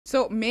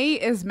So May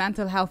is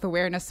Mental Health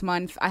Awareness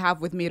Month. I have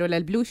with me Rola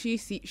Al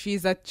Balushi.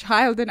 She's a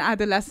child and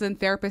adolescent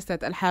therapist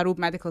at Al Haroub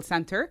Medical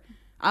Center.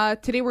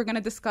 Today we're going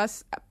to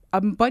discuss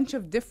a bunch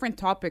of different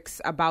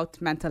topics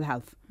about mental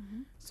health.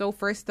 So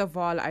first of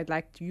all, I'd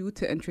like you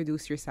to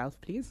introduce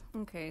yourself, please.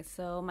 Okay,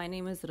 so my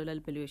name is Rola Al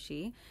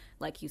Balushi.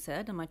 Like you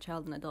said, I'm a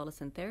child and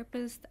adolescent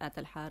therapist at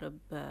Al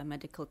Haroub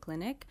Medical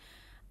Clinic.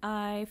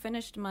 I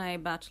finished my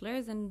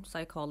bachelor's in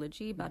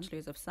psychology,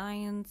 bachelor's of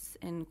science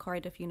in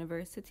Cardiff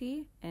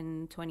University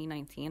in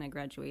 2019. I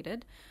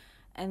graduated.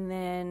 And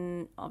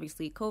then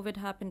obviously COVID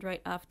happened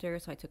right after,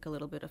 so I took a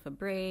little bit of a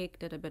break,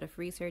 did a bit of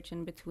research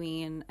in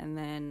between, and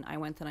then I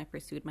went and I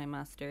pursued my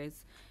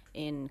master's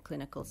in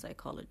clinical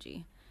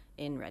psychology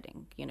in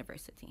Reading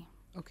University.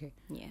 Okay.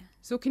 Yeah.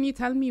 So can you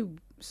tell me,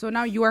 so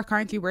now you are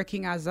currently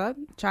working as a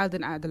child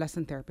and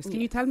adolescent therapist.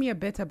 Can you tell me a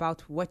bit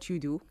about what you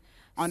do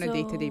on a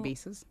day-to-day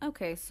basis?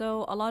 Okay,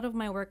 so a lot of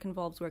my work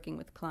involves working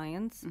with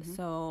clients.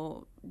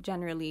 So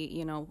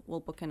generally, we'll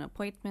book an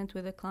appointment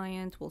with a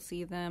client, we'll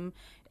see them.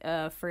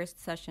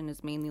 First session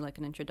is mainly like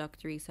an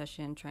introductory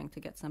session, trying to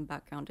get some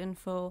background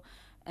info.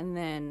 And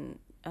then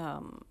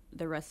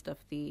the rest of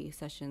the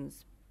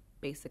sessions,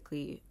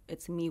 basically,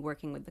 it's me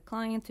working with the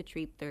client to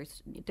treat their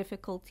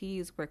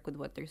difficulties, work with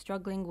what they're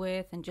struggling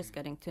with, and just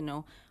getting to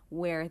know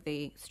where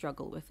they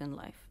struggle with in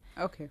life.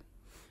 Okay.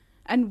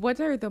 And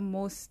what are the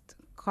most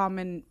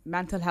common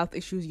mental health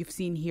issues you've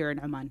seen here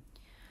in Oman?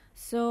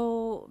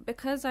 So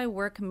because I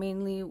work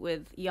mainly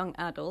with young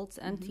adults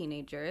and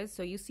teenagers,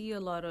 so you see a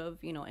lot of,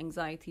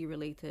 anxiety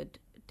related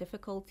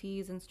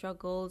difficulties and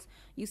struggles.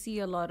 You see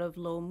a lot of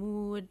low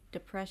mood,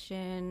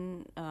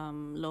 depression,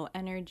 low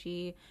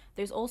energy.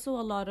 There's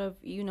also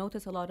you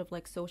notice a lot of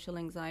like social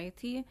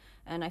anxiety.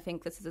 And I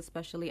think this is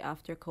especially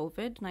after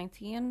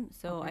COVID-19.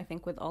 So I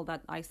think with all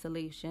that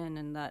isolation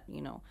and that,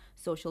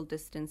 social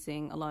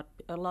distancing,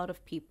 a lot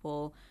of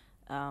people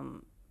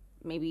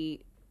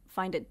maybe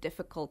find it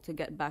difficult to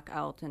get back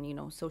out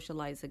and,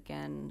 socialize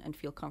again and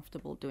feel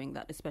comfortable doing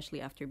that,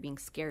 especially after being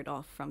scared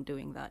off from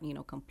doing that,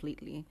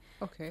 completely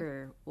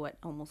for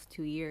almost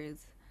 2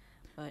 years.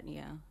 But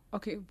yeah.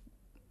 Okay.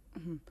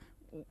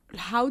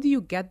 How do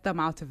you get them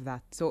out of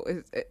that? So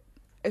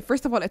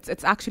first of all,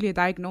 it's actually a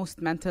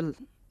diagnosed mental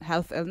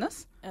health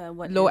illness?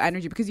 Low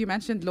energy, because you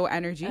mentioned low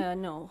energy.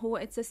 No,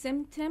 it's a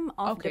symptom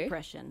of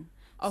depression.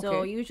 Okay.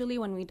 So usually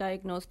when we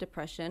diagnose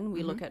depression,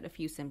 we look at a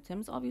few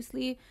symptoms.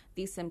 Obviously,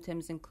 these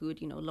symptoms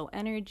include, low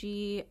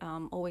energy,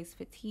 always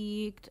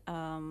fatigued,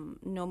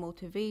 no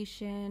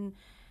motivation,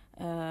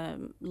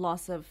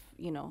 loss of,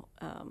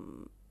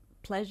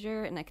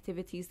 pleasure and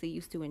activities they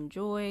used to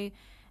enjoy.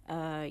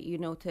 You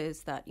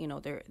notice that,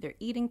 their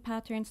eating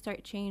patterns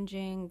start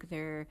changing,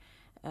 their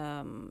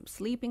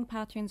sleeping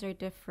patterns are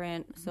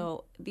different.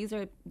 So these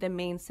are the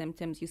main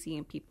symptoms you see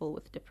in people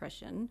with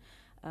depression.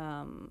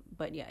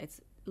 But yeah,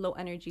 low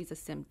energy is a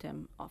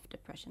symptom of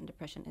depression.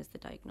 Depression is the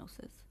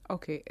diagnosis.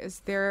 Okay.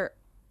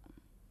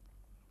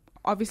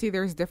 Obviously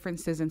there's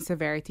differences in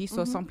severity.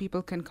 So some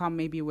people can come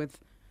maybe with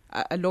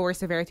a lower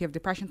severity of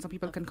depression. Some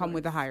people can come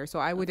with a higher. So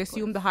I would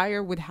assume the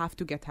higher would have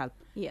to get help.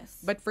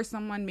 Yes. But for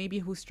someone maybe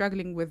who's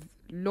struggling with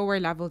lower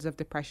levels of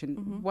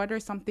depression, what are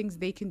some things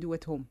they can do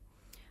at home?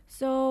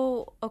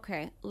 So,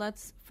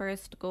 let's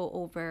first go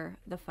over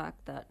the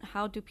fact that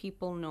how do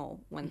people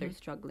know when they're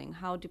struggling?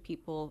 How do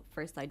people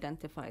first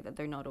identify that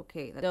they're not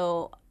okay?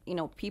 So,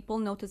 people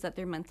notice that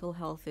their mental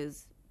health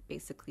is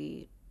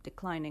basically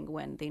declining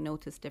when they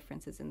notice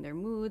differences in their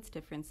moods,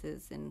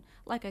 differences in,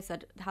 like I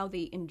said, how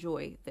they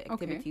enjoy the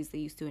activities they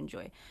used to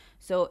enjoy.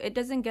 So it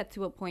doesn't get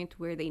to a point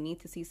where they need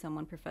to see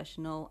someone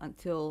professional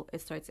until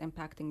it starts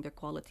impacting their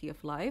quality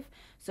of life.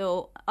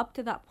 So up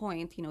to that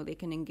point, they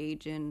can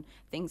engage in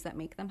things that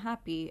make them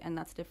happy, and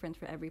that's different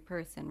for every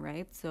person,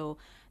 right? So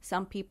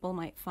some people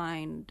might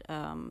find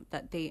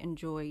that they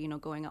enjoy,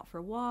 going out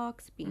for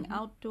walks, being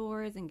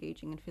outdoors,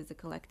 engaging in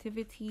physical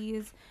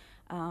activities.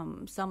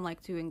 Some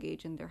like to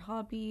engage in their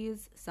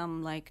hobbies.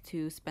 Some like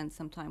to spend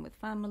some time with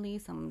family.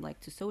 Some like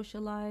to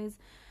socialize.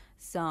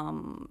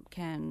 Some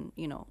can,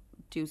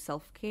 do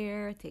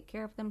self-care, take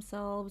care of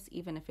themselves,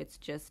 even if it's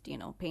just,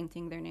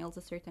 painting their nails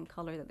a certain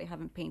color that they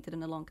haven't painted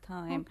in a long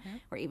time,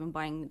 or even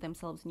buying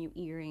themselves new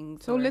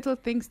earrings. So little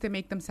things to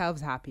make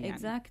themselves happy.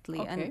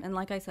 Exactly. And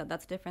like I said,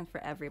 that's different for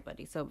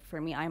everybody. So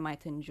for me, I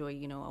might enjoy,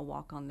 a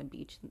walk on the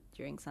beach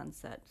during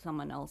sunset.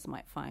 Someone else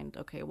might find,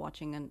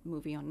 watching a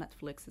movie on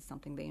Netflix is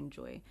something they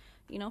enjoy.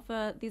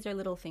 These are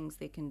little things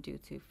they can do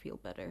to feel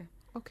better.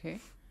 Okay.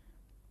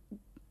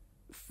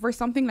 For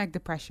something like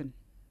depression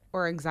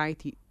or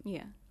anxiety.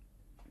 Yeah.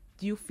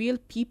 Do you feel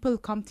people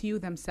come to you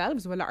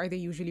themselves, or are they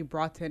usually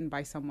brought in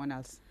by someone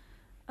else?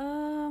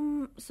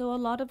 So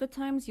a lot of the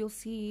times you'll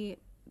see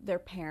their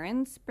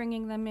parents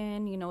bringing them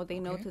in. They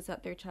notice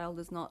that their child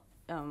is not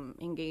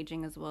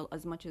engaging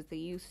as much as they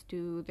used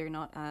to. They're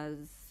not as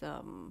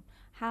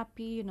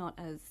happy, not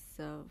as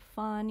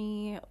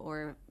funny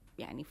or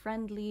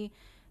friendly.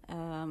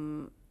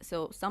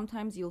 So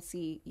sometimes you'll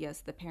see,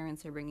 yes, the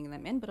parents are bringing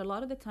them in, but a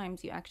lot of the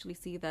times you actually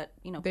see that,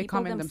 they people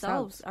come in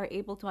themselves are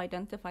able to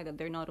identify that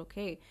they're not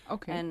okay.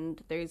 Okay.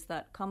 And there's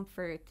that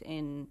comfort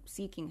in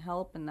seeking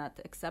help and that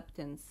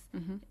acceptance,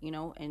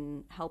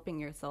 in helping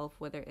yourself,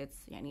 whether it's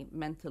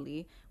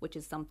mentally, which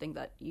is something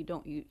that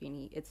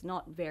it's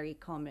not very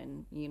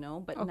common,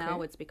 but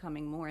now it's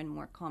becoming more and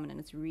more common, and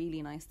it's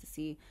really nice to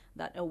see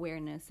that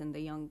awareness in the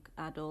young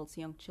adults,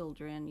 young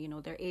children,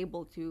 they're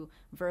able to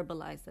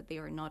verbalize that they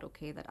are not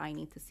okay, that I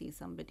need to see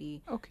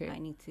somebody. Okay. I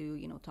need to,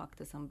 talk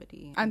to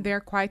somebody. And they're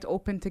quite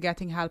open to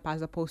getting help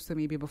as opposed to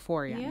maybe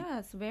before,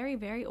 Yes, very,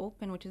 very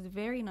open, which is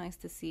very nice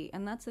to see.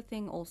 And that's the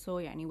thing also,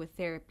 with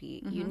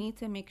therapy. You need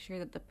to make sure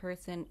that the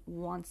person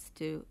wants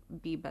to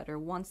be better,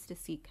 wants to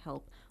seek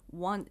help,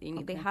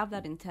 they have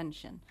that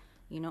intention.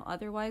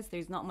 Otherwise,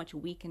 there's not much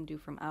we can do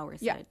from our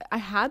side. Yeah, I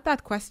had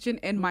that question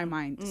in my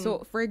mind. So,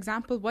 for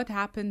example, what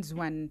happens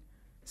when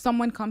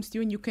someone comes to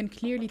you and you can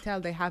clearly tell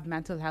they have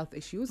mental health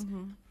issues?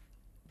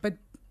 But,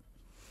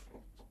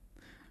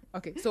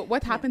 okay, so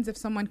what happens if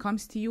someone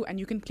comes to you and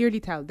you can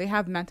clearly tell they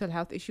have mental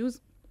health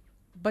issues,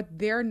 but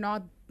they're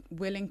not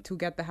willing to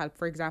get the help?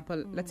 For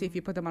example, let's say if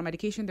you put them on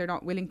medication, they're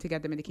not willing to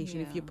get the medication.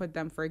 If you put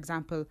them, for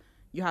example,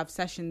 you have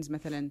sessions,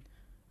 مثلا,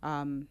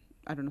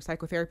 I don't know,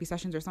 psychotherapy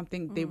sessions or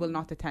something, they will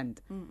not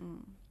attend.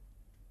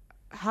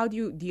 How do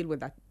you deal with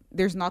that?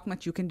 There's not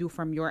much you can do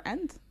from your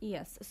end?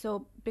 Yes.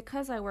 So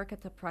because I work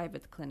at a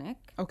private clinic,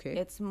 okay,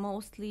 it's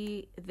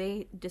mostly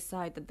they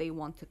decide that they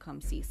want to come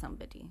see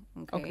somebody.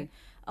 Okay.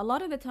 A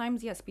lot of the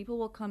times, yes, people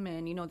will come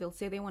in, they'll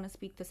say they want to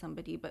speak to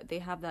somebody, but they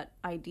have that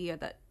idea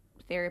that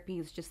therapy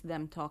is just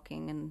them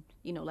talking and,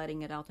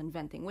 letting it out and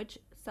venting, which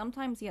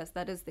sometimes, yes,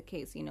 that is the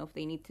case. If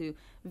they need to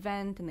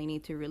vent and they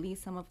need to release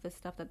some of the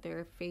stuff that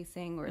they're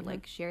facing or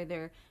like share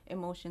their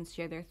emotions,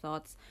 share their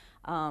thoughts.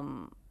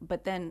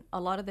 But then a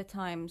lot of the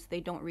times they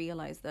don't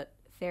realize that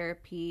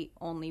therapy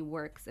only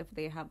works if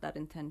they have that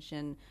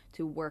intention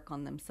to work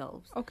on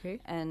themselves. Okay.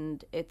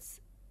 And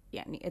it's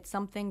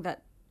something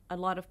that a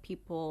lot of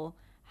people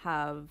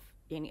have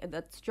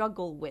that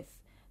struggle with,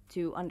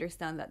 to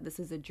understand that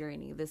this is a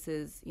journey. This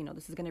is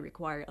going to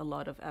require a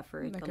lot of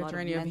effort, like a lot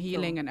journey of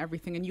healing and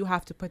everything, and you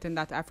have to put in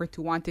that effort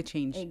to want to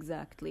change.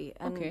 Exactly.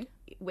 And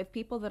with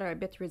people that are a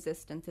bit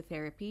resistant to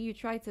therapy, you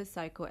try to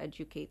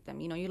psychoeducate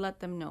them. You let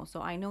them know. So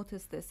I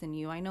noticed this in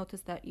you. I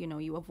noticed that,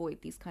 you avoid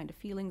these kind of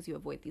feelings. You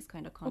avoid these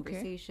kind of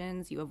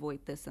conversations. You avoid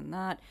this and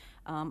that.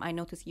 I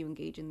notice you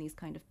engage in these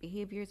kind of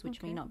behaviors,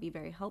 which may not be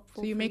very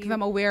helpful. So you make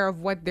them aware of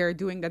what they're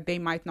doing that they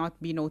might not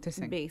be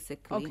noticing.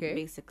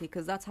 Basically,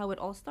 because that's how it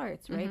all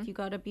starts, right? You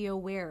got to be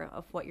aware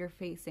of what you're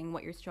facing,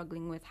 what you're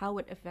struggling with, how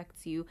it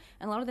affects you.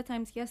 And a lot of the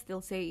times, yes,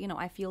 they'll say,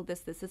 I feel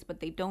this, but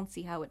they don't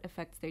see how it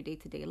affects their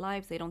day-to-day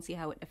lives. They don't see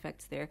how it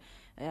affects their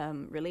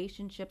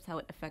relationships, how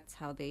it affects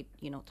how they,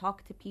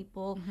 talk to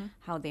people,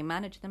 how they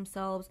manage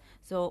themselves.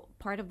 So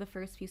part of the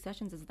first few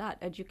sessions is that,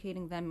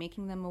 educating them,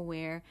 making them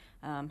aware,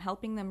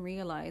 helping them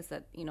realize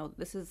that,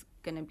 this is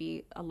going to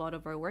be a lot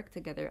of our work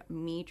together,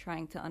 me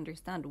trying to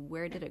understand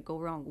where did it go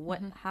wrong,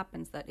 what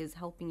happens that is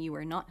helping you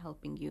or not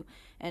helping you.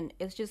 And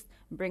it's just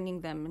bringing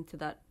them into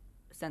that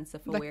sense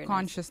of awareness. Like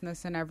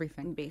consciousness and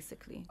everything.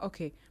 Basically.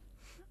 Okay.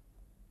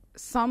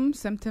 Some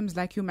symptoms,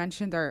 like you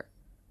mentioned, are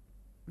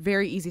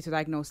very easy to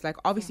diagnose. Like,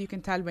 obviously, you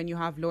can tell when you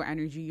have low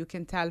energy. You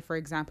can tell, for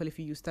example, if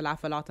you used to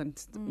laugh a lot and,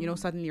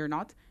 suddenly you're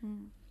not.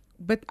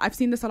 But I've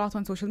seen this a lot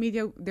on social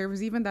media. There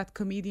was even that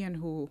comedian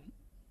who,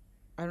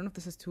 I don't know if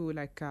this is too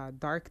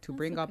dark to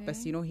bring up, but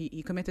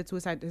he committed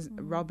suicide.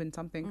 Robin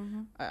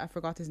something. I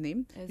forgot his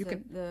name. Is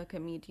it the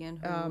comedian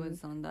who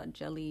was on that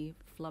Jelly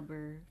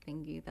Flubber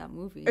thingy, that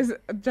movie? Is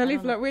it Jelly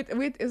Flubber?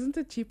 Wait, isn't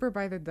it Cheaper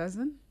by the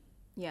Dozen?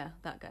 Yeah,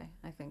 that guy.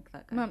 I think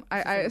that guy. Ma'am,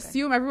 I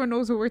assume everyone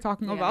knows who we're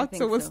talking about,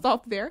 so we'll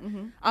stop there.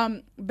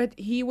 But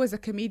he was a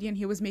comedian.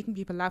 He was making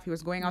people laugh. He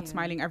was going out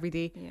smiling every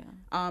day. Yeah.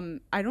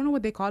 I don't know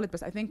what they call it,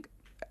 but I think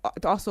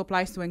it also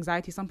applies to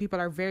anxiety. Some people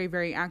are very,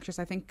 very anxious.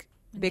 I think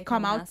they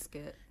come out.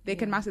 They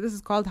can mask it. This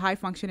is called high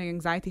functioning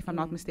anxiety, if I'm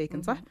not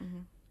mistaken.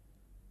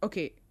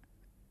 Okay.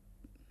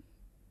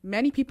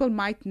 Many people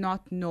might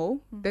not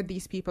know that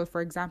these people,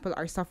 for example,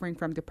 are suffering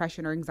from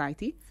depression or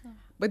anxiety.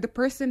 But the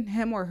person,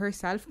 him or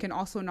herself, can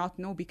also not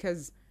know,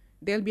 because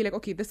they'll be like,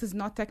 okay, this is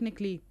not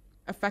technically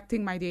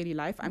affecting my daily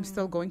life. I'm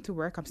still going to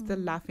work. I'm still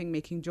laughing,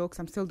 making jokes.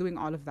 I'm still doing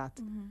all of that.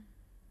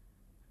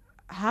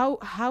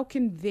 How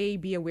can they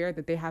be aware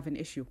that they have an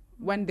issue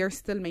when they're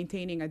still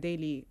maintaining a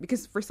daily?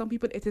 Because for some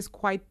people, it is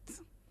quite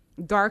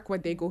dark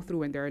what they go through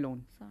when they're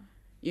alone.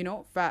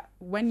 But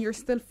when you're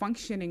still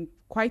functioning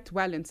quite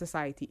well in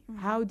society,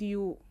 how do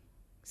you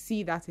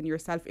see that in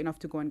yourself enough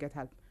to go and get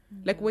help?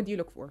 Like, what do you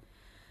look for?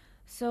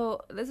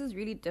 So this is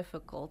really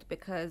difficult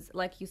because,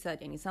 like you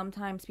said, Yanni,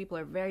 sometimes people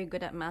are very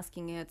good at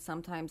masking it.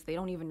 Sometimes they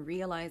don't even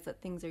realize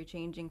that things are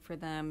changing for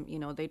them. You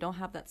know, they don't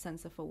have that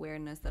sense of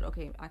awareness that,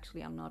 okay,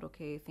 actually, I'm not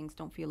okay. Things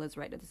don't feel as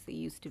right as they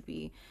used to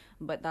be.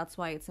 But that's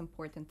why it's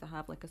important to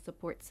have like a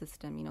support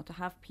system, you know, to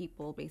have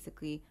people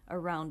basically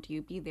around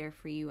you, be there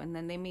for you. And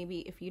then they maybe,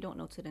 if you don't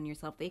notice it in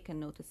yourself, they can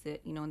notice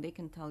it, you know, and they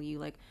can tell you,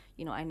 like,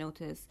 you know, I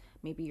notice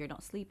maybe you're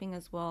not sleeping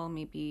as well.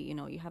 Maybe, you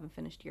know, you haven't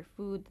finished your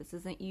food. This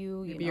isn't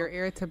you. Maybe know. you're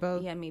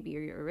irritable. Yeah, maybe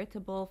you're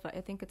irritable. But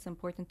I think it's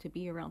important to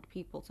be around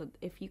people. So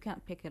if you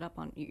can't pick it up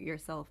on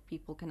yourself,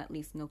 people can at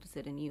least notice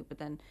it in you. But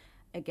then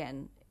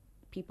again,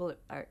 people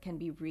can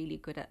be really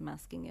good at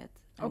masking it.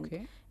 And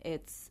Okay.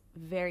 it's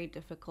very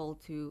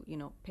difficult to, you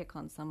know, pick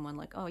on someone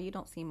like, oh, you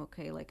don't seem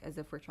okay, like as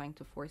if we're trying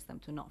to force them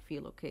to not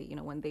feel okay, you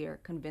know, when they are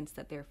convinced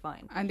that they're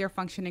fine. And they're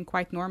functioning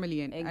quite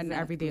normally in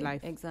everyday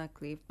life.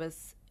 Exactly. But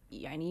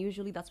yeah, and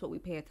usually that's what we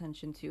pay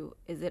attention to.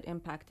 Is it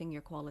impacting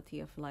your quality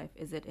of life?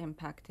 Is it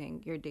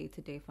impacting your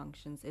day-to-day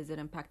functions? Is it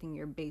impacting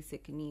your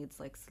basic needs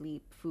like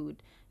sleep,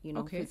 food, you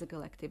know,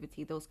 physical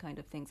activity, those kind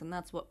of things? And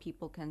that's what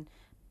people can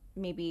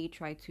maybe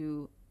try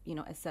to, you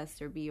know,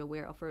 assess or be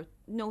aware of or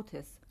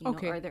notice, you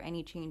know, are there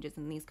any changes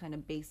in these kind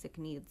of basic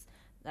needs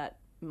that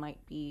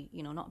might be,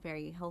 you know, not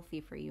very healthy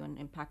for you and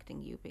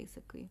impacting you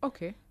basically.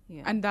 Okay.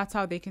 Yeah. And that's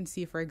how they can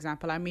see, for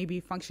example, I may be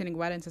functioning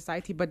well in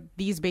society, but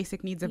these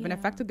basic needs have been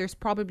affected. There's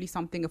probably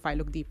something, if I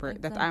look deeper,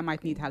 that I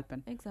might need help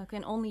in. Exactly.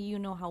 And only you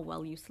know how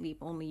well you sleep.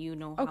 Only you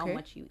know how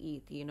much you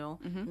eat, you know.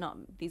 Not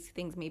these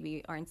things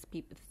maybe aren't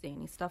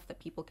any stuff that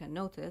people can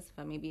notice,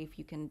 but maybe if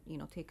you can, you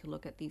know, take a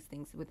look at these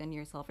things within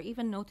yourself or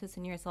even notice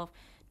in yourself,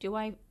 do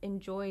I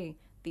enjoy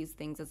these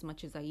things as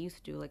much as I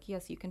used to? Like,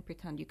 yes, you can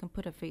pretend, you can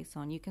put a face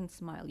on, you can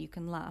smile, you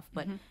can laugh,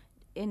 but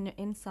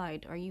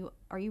inside, are you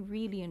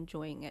really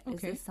enjoying it?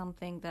 Is this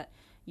something that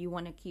you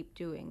want to keep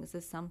doing? Is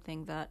this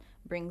something that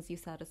brings you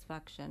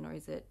satisfaction, or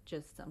is it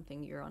just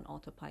something you're on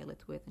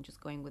autopilot with and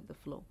just going with the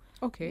flow?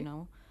 Okay. You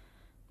know?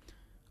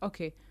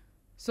 Okay.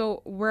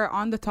 So we're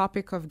on the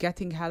topic of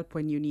getting help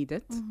when you need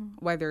it,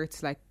 whether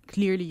it's like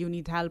clearly you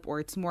need help or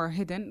it's more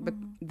hidden, but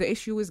the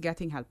issue is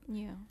getting help.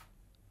 Yeah.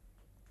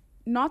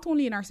 Not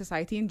only in our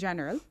society in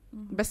general,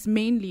 but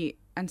mainly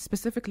and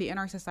specifically in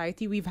our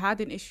society, we've had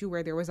an issue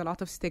where there was a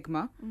lot of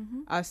stigma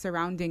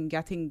surrounding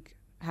getting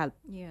help.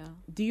 Yeah.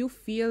 Do you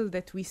feel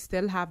that we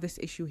still have this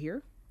issue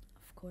here?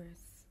 Of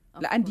course.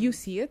 And do you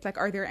see it? Like,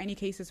 are there any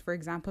cases, for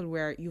example,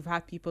 where you've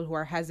had people who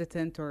are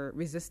hesitant or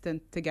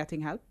resistant to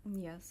getting help?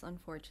 Yes,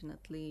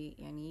 unfortunately,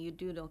 and you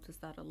do notice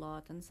that a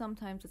lot. And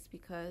sometimes it's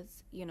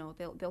because, you know,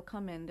 they'll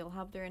come in, they'll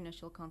have their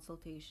initial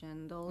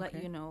consultation, they'll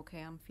let you know,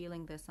 okay, I'm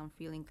feeling this, I'm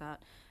feeling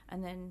that,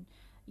 and then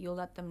you'll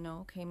let them know,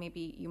 okay,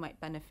 maybe you might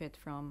benefit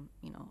from,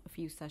 you know, a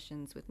few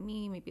sessions with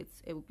me. Maybe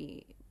it would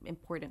be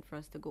important for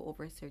us to go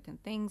over certain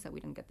things that we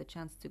didn't get the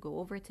chance to go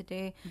over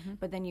today.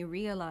 But then you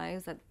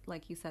realize that,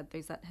 like you said,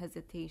 there's that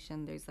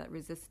hesitation, there's that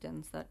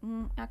resistance that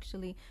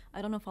actually,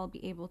 I don't know if I'll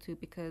be able to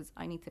because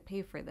I need to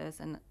pay for this,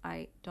 and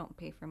I don't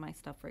pay for my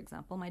stuff, for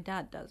example. My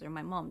dad does or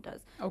my mom does.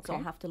 So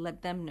I'll have to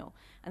let them know.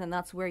 And then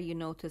that's where you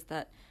notice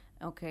that,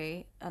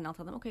 okay, and I'll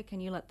tell them, okay,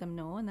 can you let them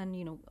know? And then,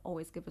 you know,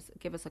 always give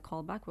us a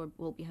call back.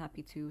 We'll be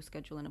happy to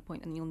schedule an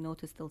appointment. And you'll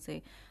notice they'll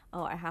say,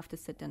 oh, I have to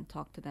sit and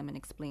talk to them and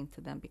explain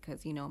to them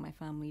because, you know, my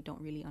family don't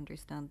really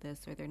understand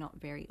this, or they're not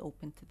very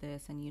open to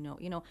this. And, you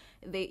know,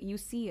 you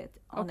see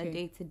it on a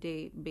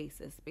day-to-day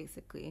basis,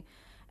 basically.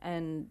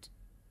 And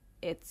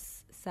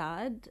it's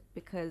sad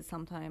because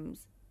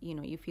sometimes, you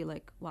know, you feel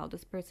like, wow,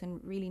 this person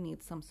really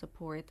needs some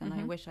support, and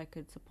I wish I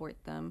could support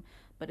them,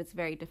 but it's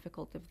very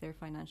difficult if they're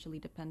financially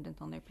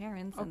dependent on their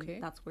parents,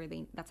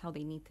 and that's how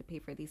they need to pay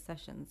for these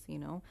sessions, you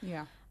know.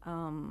 Yeah.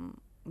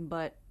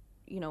 But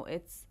you know,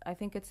 I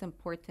think it's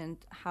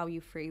important how you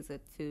phrase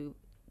it to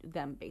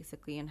them,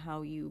 basically, and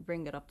how you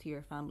bring it up to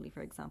your family,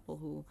 for example,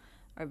 who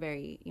are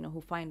very, you know, who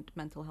find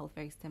mental health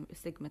very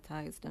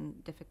stigmatized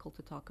and difficult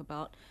to talk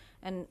about.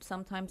 And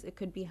sometimes it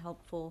could be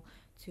helpful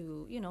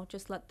to, you know,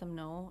 just let them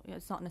know.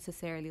 It's not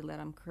necessarily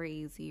that I'm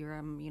crazy or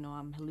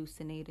I'm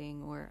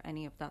hallucinating or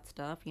any of that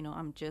stuff. You know,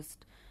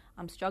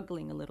 I'm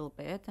struggling a little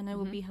bit, and it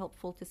would be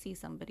helpful to see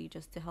somebody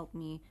just to help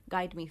me,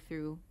 guide me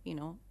through, you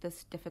know,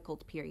 this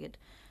difficult period.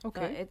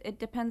 Okay. It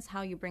depends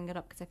how you bring it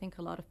up, because I think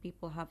a lot of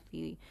people have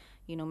the,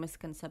 you know,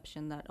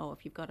 misconception that, oh,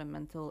 if you've got a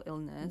mental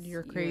illness,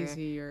 you're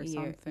crazy or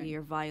something.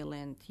 You're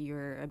violent,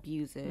 you're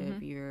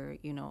abusive, you're,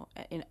 you know,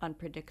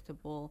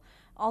 unpredictable.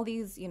 All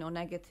these, you know,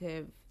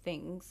 negative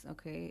things,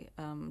 okay,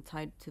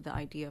 tied to the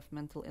idea of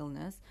mental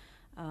illness.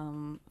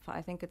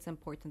 I think it's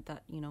important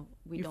that, you know,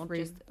 we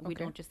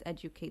don't just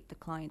educate the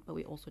client, but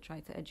we also try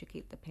to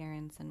educate the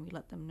parents, and we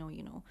let them know,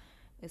 you know,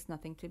 it's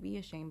nothing to be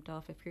ashamed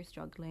of if you're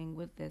struggling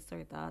with this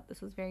or that.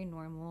 This is very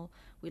normal.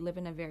 We live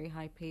in a very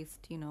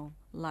high-paced, you know,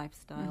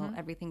 lifestyle.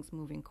 Everything's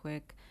moving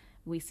quick.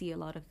 We see a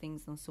lot of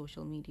things on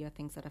social media,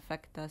 things that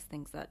affect us,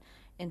 things that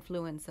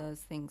influence us,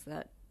 things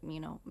that,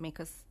 you know, make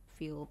us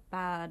feel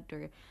bad,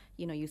 or,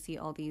 you know, you see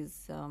all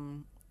these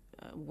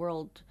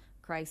world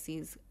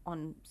crises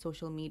on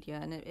social media,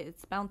 and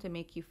it's bound to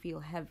make you feel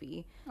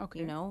heavy. Okay.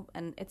 You know,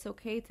 and it's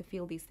okay to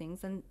feel these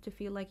things and to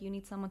feel like you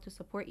need someone to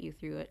support you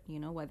through it, you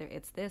know, whether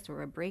it's this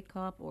or a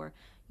breakup or,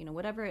 you know,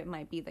 whatever it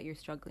might be that you're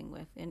struggling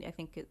with. And I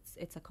think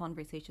it's a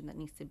conversation that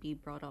needs to be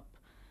brought up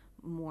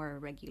more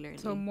regularly.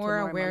 So more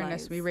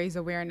awareness. We raise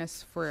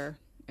awareness for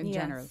in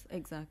general. Yes,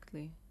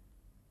 exactly.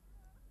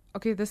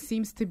 Okay, this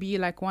seems to be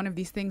like one of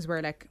these things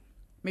where like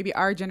maybe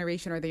our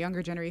generation or the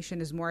younger generation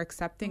is more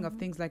accepting of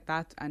things like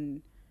that,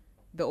 and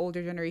the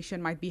older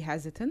generation might be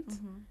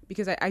hesitant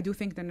because I do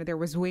think that there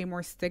was way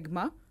more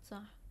stigma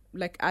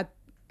like at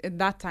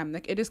that time.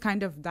 Like it is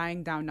kind of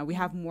dying down now. We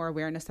have more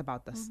awareness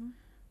about this.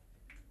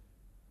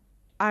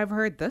 I've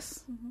heard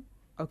this.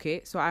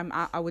 Okay, so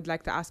I would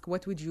like to ask,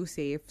 what would you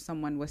say if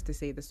someone was to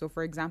say this? So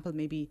for example,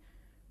 maybe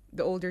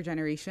the older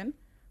generation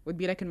would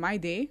be like, in my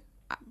day,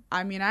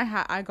 I mean,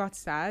 I got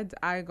sad.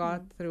 I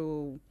got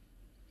through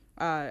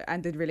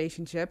ended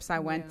relationships. I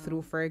went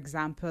through, for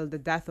example, the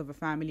death of a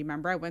family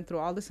member. I went through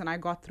all this and I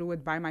got through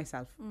it by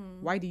myself.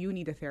 Why do you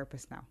need a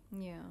therapist now?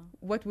 Yeah.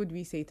 What would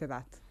we say to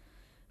that?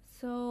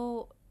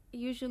 So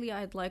usually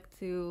I'd like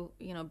to,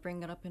 you know,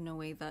 bring it up in a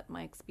way that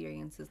my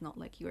experience is not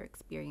like your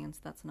experience.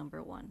 That's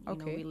number one. You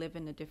know, we live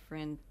in a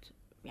different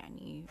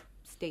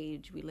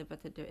stage. We live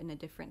in a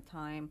different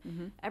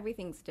time.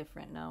 Everything's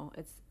different now.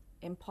 It's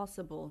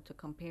impossible to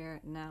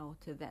compare now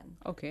to then.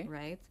 Okay.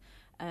 Right?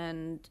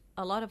 And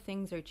a lot of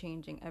things are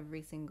changing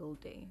every single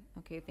day.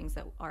 Okay, things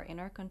that are in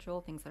our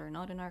control, things that are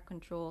not in our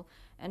control,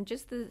 and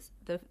just the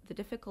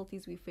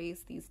difficulties we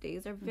face these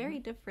days are very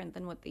different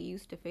than what they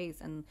used to face.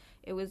 And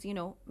it was, you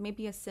know,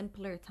 maybe a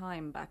simpler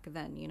time back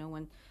then, you know,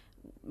 when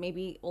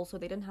maybe also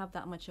they didn't have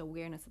that much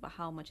awareness about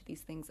how much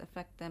these things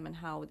affect them and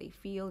how they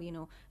feel, you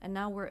know. And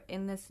now we're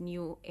in this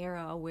new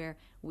era where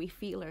we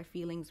feel our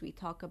feelings, we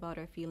talk about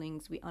our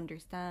feelings, we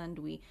understand,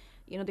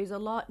 you know, there's a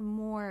lot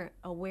more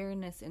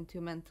awareness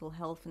into mental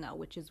health now,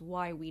 which is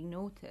why we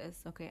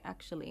notice, okay,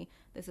 actually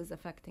this is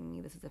affecting me,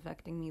 this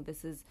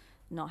is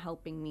not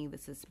helping me,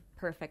 this is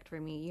perfect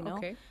for me, you know.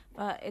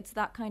 It's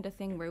that kind of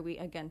thing where we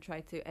again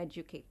try to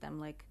educate them,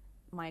 like,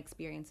 my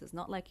experience is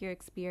not like your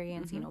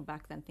experience. You know,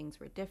 back then things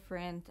were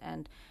different,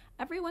 and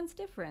everyone's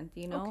different,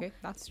 you know. Okay,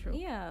 that's true.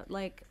 Yeah,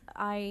 like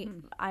I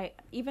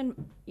even,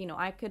 you know,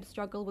 I could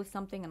struggle with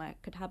something and I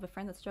could have a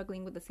friend that's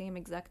struggling with the same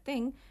exact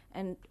thing,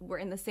 and we're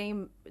in the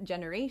same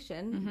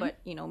generation, but,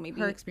 you know,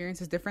 maybe her experience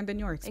is different than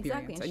your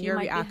experience. Exactly, and your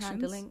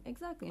reactions.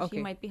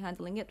 She might be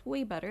handling it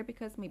way better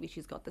because maybe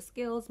she's got the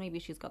skills, maybe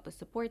she's got the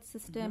support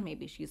system,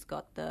 maybe she's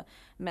got the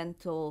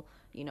mental,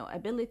 you know,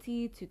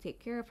 ability to take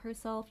care of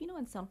herself, you know.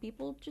 And some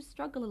people just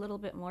struggle a little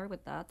bit more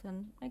with that,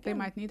 and again, they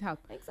might need help.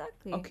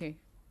 Exactly. Okay,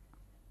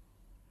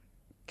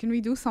 can we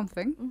do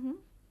something?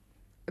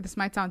 This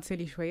might sound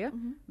silly شوية,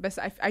 but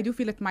I do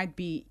feel it might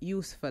be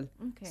useful.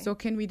 So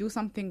can we do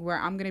something where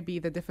I'm going to be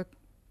the difficult...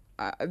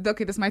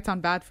 okay, this might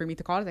sound bad for me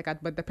to call it like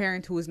that, but the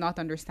parent who is not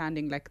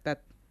understanding, like,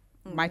 that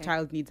my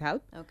child needs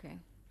help.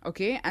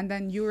 Okay, and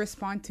then you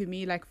respond to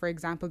me, like, for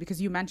example,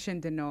 because you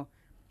mentioned, you know,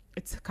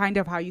 it's kind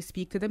of how you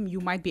speak to them.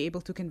 You might be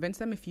able to convince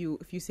them if you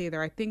say the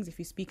right things, if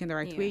you speak in the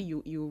right way,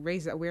 you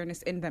raise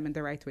awareness in them in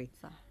the right way.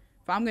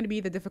 If I'm going to be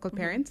the difficult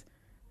parent,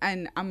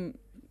 and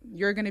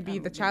you're going to be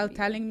the child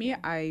telling me,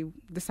 I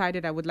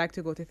decided I would like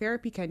to go to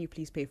therapy, can you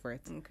please pay for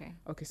it?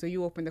 Okay, so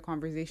you open the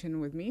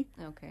conversation with me,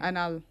 and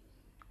I'll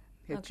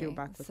hit you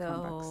back with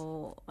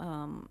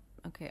comebacks.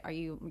 Okay,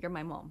 you're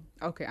my mom.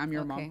 Okay, I'm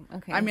your mom.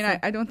 Okay. I mean,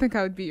 I don't think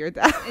I would be your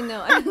dad. No,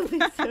 I don't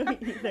think so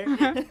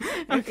either.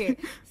 Okay,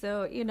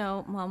 so, you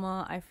know,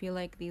 Mama, I feel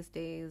like these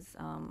days,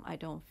 I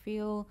don't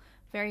feel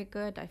very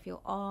good. I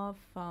feel off.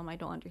 I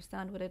don't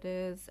understand what it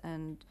is.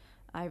 And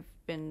I've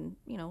been,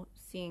 you know,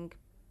 seeing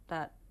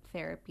that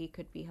therapy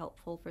could be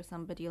helpful for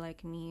somebody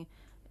like me.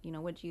 You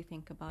know, what do you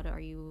think about it? Are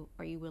you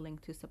willing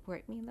to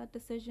support me in that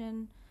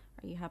decision?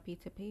 Are you happy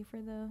to pay for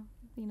the,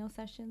 you know,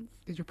 sessions?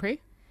 Did you pray?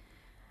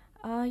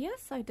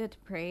 Yes, I did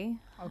pray.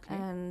 Okay.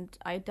 And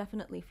I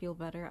definitely feel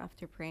better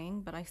after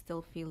praying, but I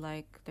still feel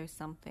like there's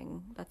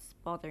something that's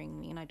bothering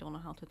me and I don't know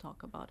how to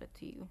talk about it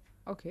to you.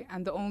 Okay,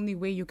 and the only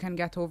way you can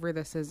get over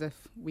this is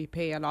if we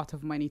pay a lot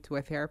of money to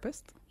a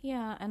therapist?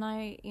 Yeah, and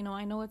I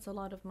know it's a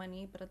lot of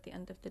money, but at the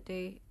end of the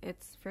day,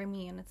 it's for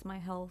me and it's my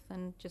health.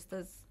 And just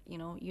as, you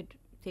know, you'd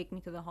take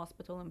me to the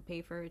hospital and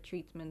pay for a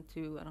treatment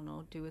to, I don't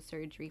know, do a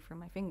surgery for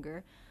my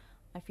finger,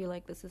 I feel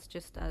like this is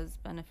just as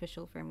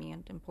beneficial for me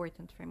and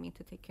important for me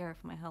to take care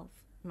of my health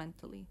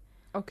mentally.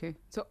 Okay.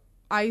 So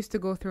I used to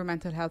go through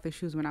mental health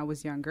issues when I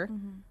was younger.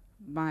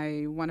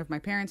 One of my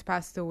parents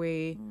passed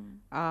away.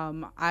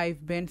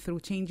 I've been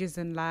through changes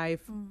in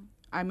life.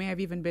 I may have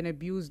even been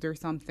abused or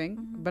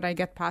something, but I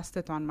get past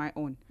it on my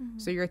own.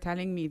 So you're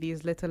telling me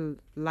these little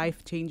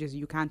life changes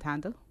you can't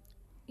handle?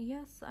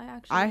 Yes,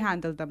 I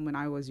handled them when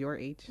I was your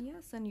age.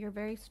 Yes, and you're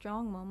very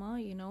strong, Mama,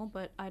 you know,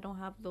 but I don't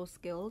have those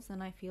skills,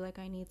 and I feel like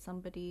I need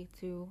somebody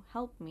to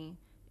help me,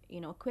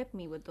 you know, equip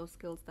me with those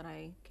skills that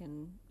I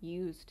can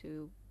use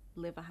to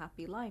live a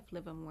happy life,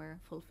 live a more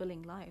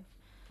fulfilling life.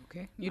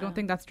 Okay. You don't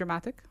think that's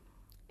dramatic?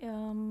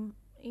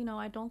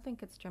 I don't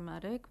think it's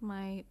dramatic.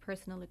 My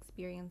personal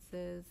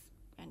experiences,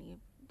 any,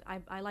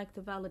 I like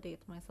to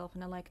validate myself,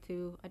 and I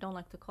don't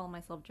like to call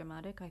myself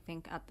dramatic. I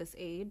think at this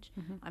age,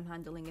 I'm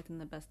handling it in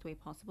the best way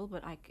possible.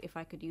 But if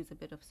I could use a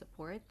bit of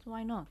support,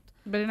 why not?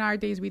 But in our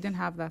days, we didn't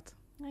have that.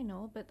 I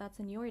know, but that's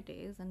in your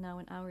days, and now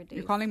in our days.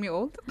 You're calling me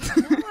old? No,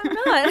 I'm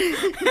not.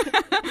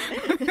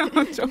 No,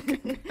 I'm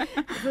joking.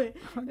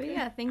 But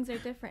yeah, things are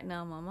different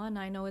now, Mama, and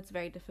I know it's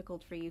very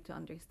difficult for you to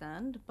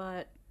understand,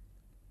 but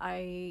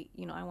I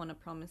want to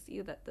promise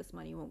you that this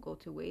money won't go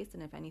to waste,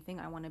 and if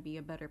anything, I want to be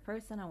a better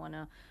person. I want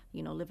to,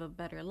 live a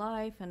better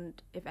life, and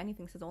if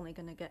anything, this is only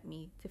going to get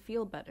me to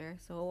feel better.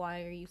 So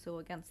why are you so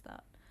against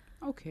that?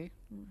 Okay.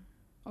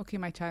 Okay,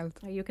 my child.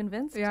 Are you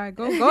convinced? Yeah,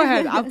 go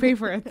ahead. I'll pay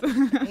for it.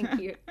 Thank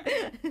you.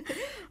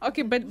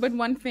 Okay, but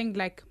one thing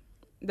like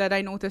that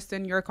I noticed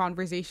in your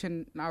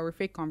conversation, our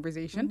fake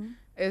conversation,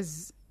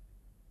 is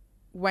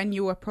when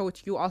you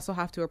approach, you also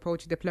have to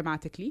approach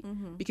diplomatically,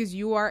 because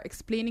you are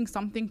explaining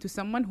something to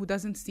someone who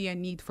doesn't see a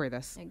need for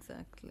this.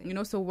 Exactly.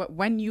 So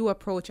when you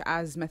approach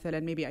as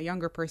مثلا maybe a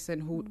younger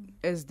person who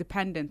is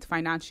dependent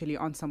financially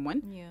on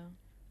someone,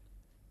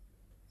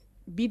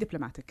 be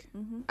diplomatic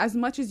as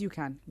much as you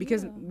can,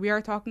 because we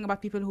are talking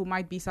about people who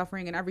might be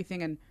suffering and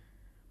everything. And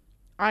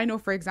I know,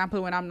 for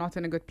example, when I'm not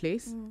in a good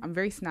place, I'm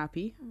very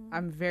snappy.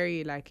 I'm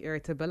very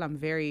irritable.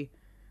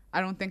 I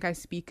don't think I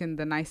speak in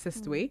the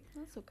nicest way.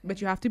 That's okay. But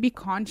you have to be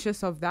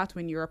conscious of that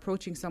when you're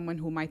approaching someone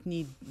who might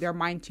need their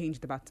mind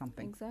changed about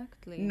something.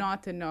 Exactly.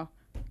 Not in a,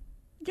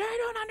 you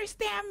don't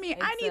understand me.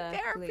 I need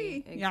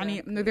therapy.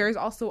 Exactly. No, there is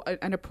also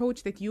an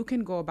approach that you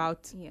can go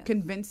about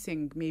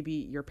convincing maybe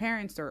your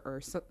parents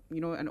or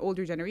an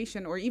older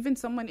generation, or even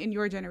someone in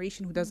your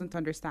generation who doesn't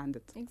understand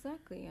it.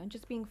 Exactly. And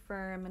just being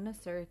firm and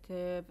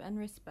assertive and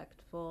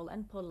respectful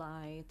and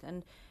polite.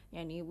 And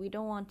we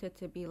don't want it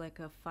to be like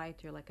a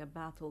fight or like a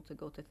battle to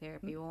go to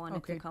therapy. We want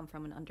it to come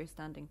from an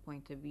understanding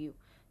point of view.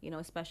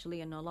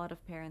 Especially, a lot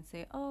of parents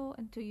say, oh,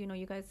 and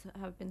you guys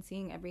have been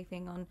seeing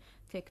everything on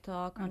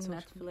TikTok, on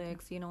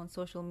Netflix, on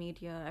social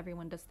media.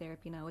 Everyone does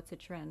therapy now. It's a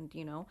trend,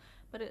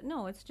 But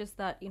it's just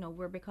that,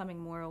 we're becoming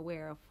more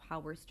aware of how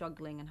we're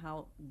struggling and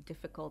how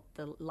difficult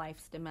the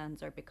life's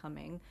demands are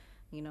becoming,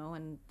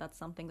 and that's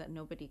something that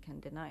nobody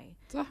can deny.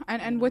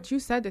 And what you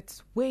said,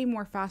 it's way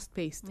more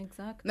fast-paced.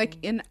 Exactly. Like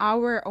in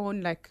our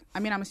own,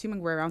 I'm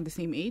assuming we're around the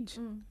same age.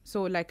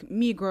 So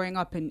me growing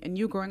up and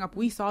you growing up,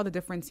 we saw the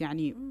difference,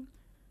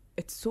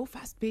 It's so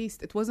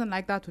fast-paced. It wasn't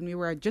like that when we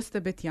were just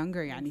a bit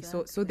younger,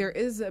 Exactly. So there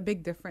is a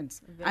big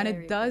difference. And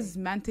it does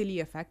mentally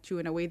affect you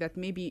in a way that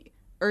maybe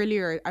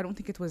earlier, I don't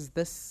think it was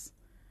this,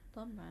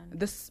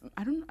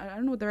 I don't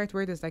know what the right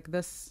word is,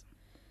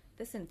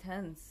 this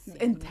intense.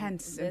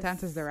 Intense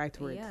is the right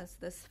word. Yes,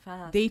 this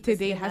fast. Day to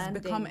day has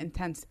become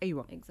intense.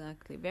 Aywa.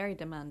 Exactly. Very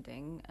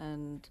demanding.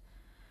 And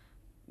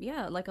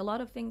a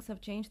lot of things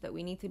have changed that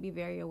we need to be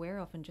very aware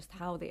of, and just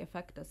how they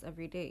affect us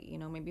every day.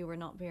 Maybe we're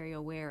not very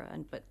aware,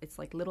 but it's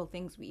like little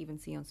things we even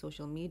see on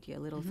social media.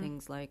 Little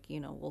things like,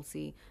 we'll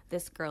see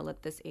this girl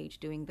at this age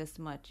doing this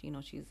much.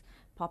 She's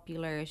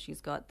popular,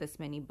 she's got this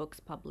many books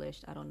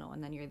published, I don't know,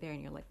 and then you're there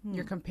and you're like,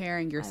 you're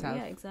comparing yourself.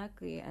 Yeah,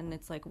 exactly. And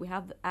it's like we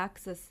have the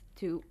access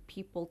to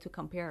people to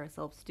compare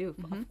ourselves to,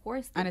 of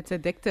course. And it's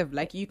addictive.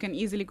 You can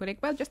easily go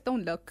well, just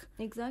don't look.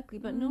 Exactly.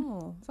 But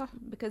no,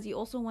 because you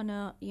also want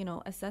to,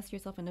 assess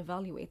yourself and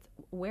evaluate,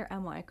 where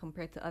am I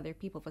compared to other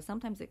people? For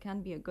sometimes it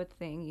can be a good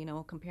thing,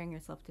 comparing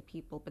yourself to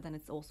people, but then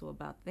it's also a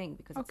bad thing,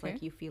 because it's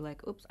like you feel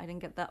like, oops, I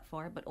didn't get that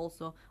far, but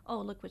also, oh,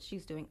 look what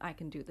she's doing, I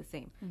can do the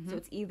same. So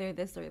it's either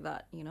this or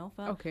that,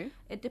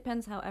 It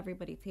depends how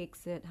everybody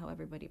takes it, how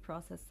everybody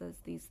processes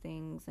these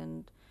things.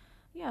 And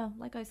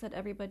like I said,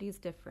 everybody's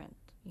different.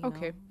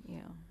 Okay.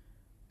 Yeah.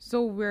 So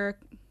we're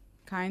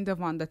kind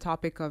of on the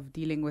topic of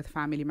dealing with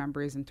family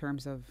members in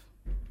terms of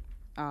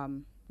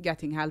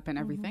getting help and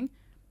everything.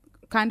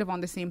 Kind of on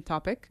the same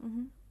topic.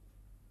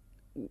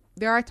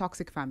 There are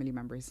toxic family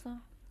members.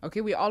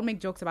 Okay, we all make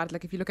jokes about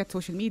it. If you look at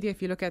social media,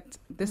 if you look at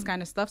this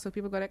kind of stuff, so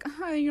people go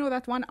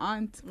that one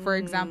aunt, for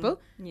example.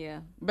 Yeah.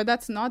 But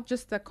that's not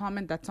just a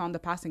comment that's on the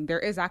passing. There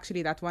is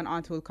actually that one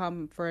aunt who will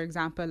come, for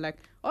example,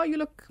 oh, you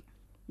look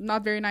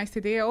not very nice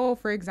today. Oh,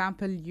 for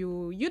example,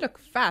 you look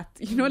fat.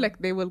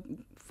 They will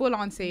full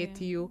on say it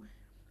to you.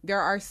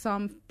 There are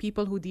some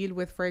people who deal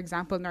with, for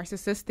example,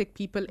 narcissistic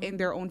people in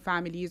their own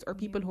families, or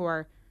people who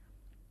are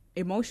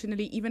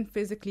emotionally, even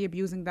physically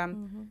abusing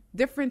them.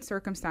 Different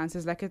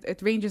circumstances, it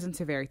ranges in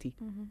severity.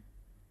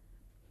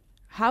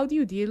 How do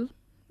you deal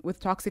with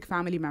toxic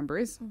family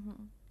members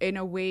in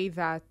a way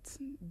that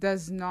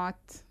does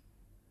not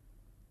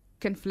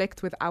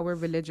conflict with our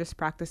religious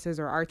practices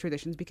or our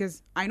traditions?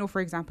 Because I know,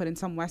 for example, in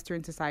some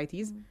Western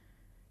societies,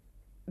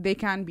 they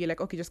can be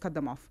okay, just cut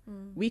them off.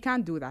 We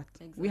can't do that.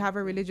 Exactly. We have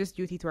a religious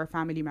duty to our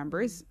family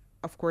members,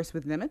 of course,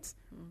 with limits.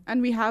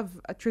 And we have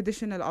a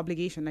traditional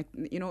obligation.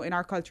 In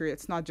our culture,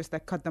 it's not just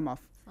cut them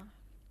off.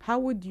 How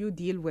would you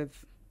deal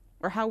with,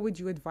 or how would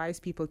you advise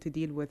people to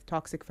deal with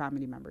toxic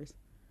family members?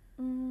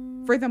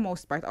 For the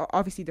most part,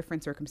 obviously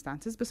different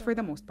circumstances, but for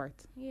the most part.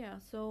 Yeah,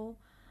 so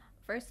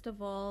first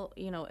of all,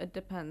 it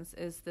depends.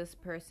 Is this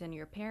person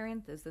your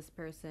parent? Is this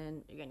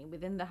person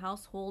within the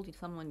household,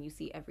 someone you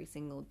see every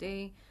single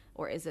day?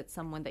 Or is it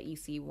someone that you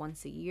see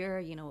once a year,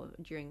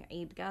 during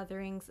Eid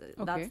gatherings?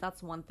 Okay.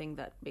 That's one thing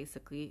that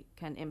basically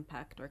can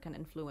impact or can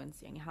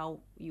influence how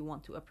you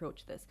want to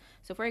approach this.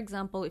 So, for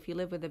example, if you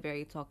live with a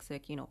very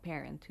toxic,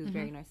 parent who's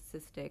very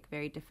narcissistic,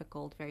 very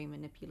difficult, very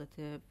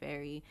manipulative,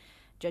 very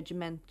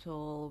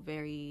judgmental,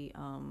 very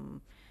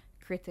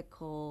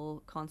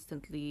critical,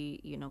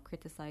 constantly,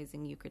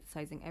 criticizing you,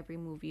 criticizing every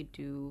move you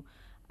do,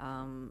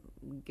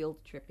 guilt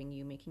tripping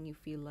you, making you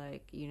feel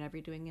like you're never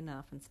doing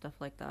enough and stuff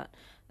like that.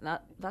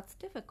 That's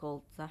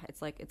difficult.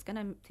 It's like it's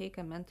gonna take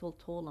a mental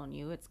toll on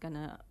you. It's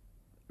gonna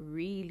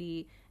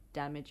really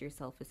damage your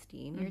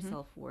self-esteem, your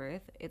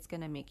self-worth. It's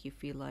gonna make you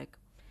feel like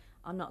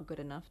I'm not good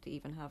enough to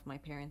even have my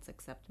parents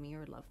accept me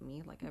or love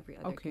me like every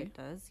other kid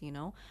does,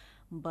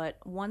 But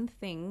one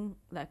thing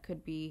that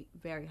could be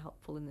very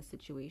helpful in this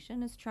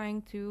situation is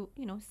trying to,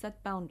 set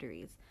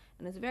boundaries.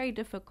 And it's very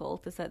difficult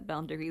to set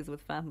boundaries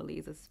with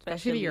families,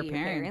 especially your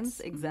parents.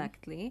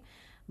 Exactly.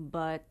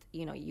 But,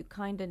 you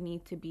kind of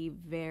need to be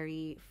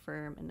very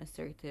firm and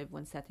assertive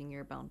when setting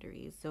your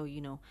boundaries. So,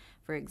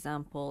 for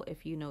example, if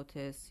you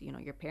notice,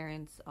 your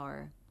parents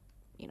are,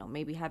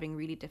 maybe having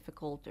really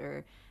difficult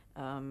or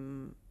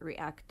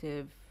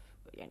reactive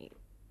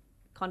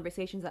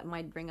conversations that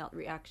might bring out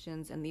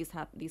reactions, and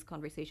these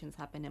conversations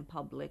happen in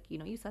public,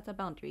 you set a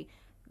boundary.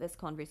 This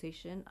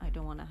conversation, I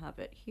don't want to have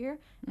it here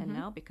and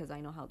now, because I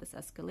know how this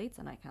escalates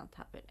and I can't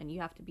have it. And you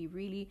have to be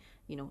really,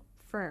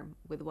 firm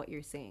with what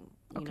you're saying.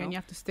 And you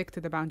have to stick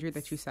to the boundary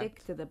that you set.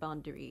 Stick to the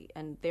boundary.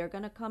 And they're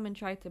going to come and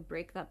try to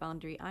break that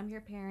boundary. I'm your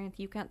parent.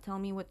 You can't tell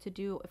me what to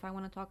do. If I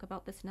want to talk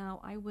about this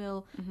now, I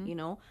will,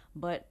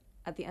 But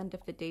at the end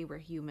of the day,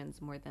 we're humans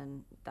more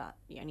than that.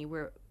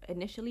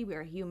 We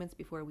are humans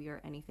before we are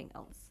anything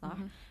else.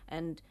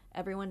 And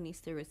everyone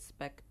needs to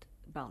respect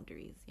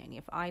boundaries.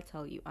 If I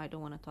tell you I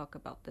don't want to talk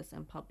about this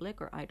in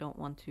public, or I don't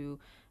want to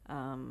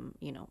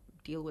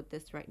deal with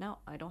this right now,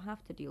 I don't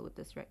have to deal with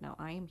this right now.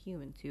 I am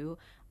human too.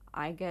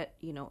 I get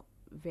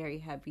very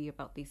heavy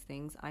about these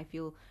things. I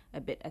feel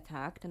a bit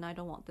attacked, and I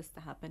don't want this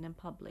to happen in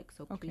public.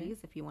 So please,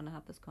 if you want to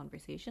have this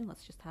conversation,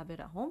 let's just have it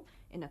at home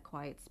in a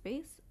quiet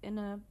space, in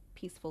a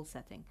peaceful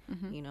setting.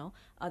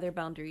 Other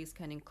boundaries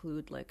can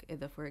include, like,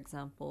 either, for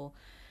example,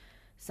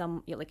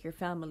 like your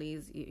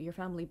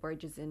family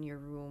barges in your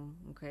room,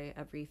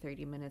 every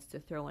 30 minutes to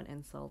throw an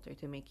insult or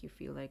to make you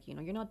feel like,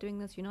 you're not doing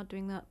this, you're not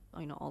doing that,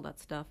 all that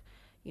stuff.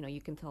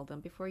 You can tell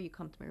them, before you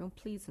come to my room,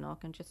 please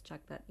knock and just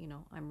check that,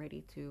 I'm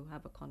ready to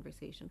have a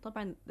conversation.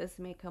 This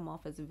may come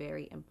off as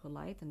very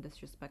impolite and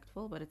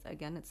disrespectful, but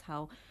it's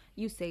how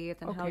you say it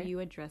and how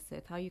you address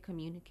it, how you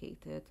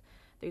communicate it.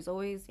 There's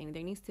always,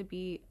 there needs to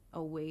be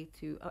a way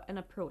to, an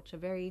approach, a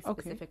very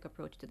specific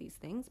approach to these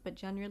things, but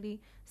generally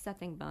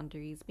setting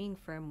boundaries, being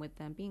firm with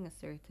them, being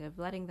assertive,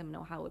 letting them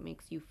know how it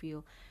makes you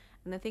feel.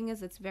 And the thing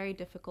is, it's very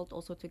difficult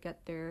also to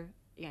get their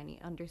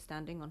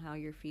understanding on how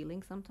you're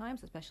feeling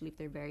sometimes, especially if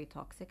they're very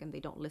toxic and they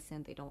don't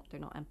listen, they're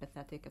not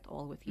empathetic at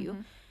all with you.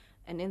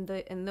 And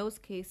in those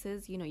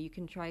cases, you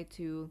can try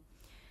to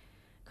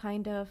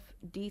kind of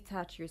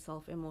detach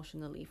yourself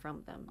emotionally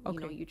from them.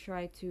 You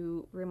try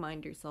to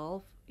remind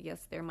yourself,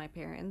 yes, they're my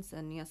parents,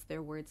 and yes,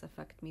 their words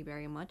affect me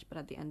very much, but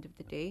at the end of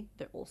the day,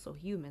 they're also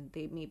human.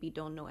 They maybe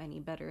don't know any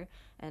better,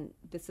 and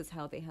this is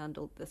how they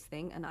handled this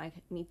thing, and I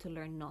need to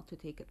learn not to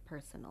take it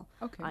personal.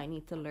 I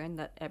need to learn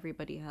that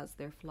everybody has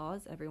their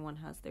flaws, everyone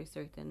has their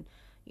certain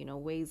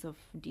ways of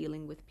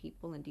dealing with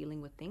people and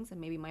dealing with things, and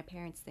maybe my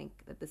parents think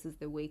that this is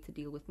the way to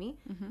deal with me,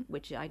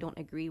 which I don't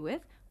agree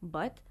with,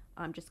 but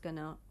I'm just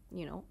gonna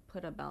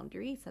put a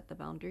boundary, set the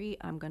boundary.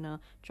 I'm gonna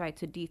try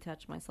to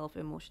detach myself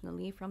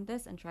emotionally from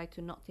this and try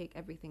to not take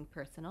everything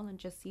personal and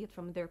just see it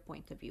from their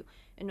point of view.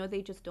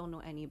 They just don't know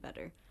any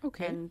better.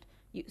 And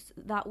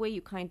that way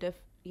you kind of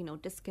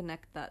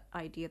disconnect that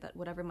idea that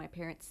whatever my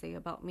parents say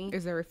about me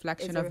is a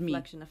reflection of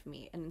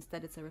me, and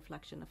instead it's a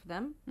reflection of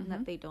them, and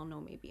that they don't know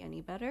maybe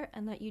any better,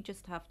 and that you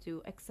just have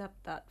to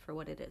accept that for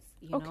what it is.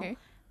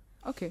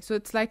 So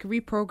it's like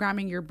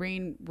reprogramming your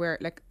brain, where,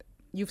 like,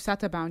 you've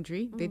set a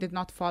boundary, they did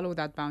not follow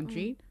that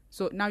boundary,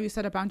 so now you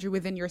set a boundary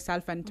within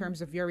yourself in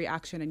terms of your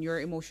reaction and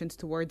your emotions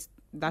towards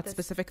that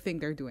specific thing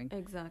they're doing.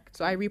 Exactly.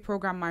 So I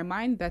reprogram my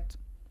mind that,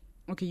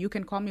 you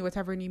can call me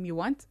whatever name you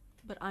want,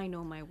 but I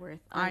know my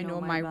worth. I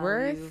know my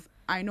worth.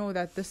 I know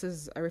that this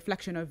is a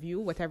reflection of you.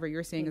 Whatever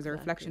you're saying is a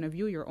reflection of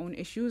you, your own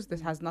issues.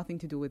 This has nothing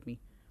to do with me.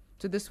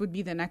 So this would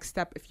be the next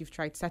step if you've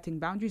tried setting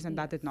boundaries and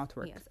that did not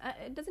work. Yes,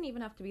 it doesn't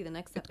even have to be the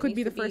next step. It could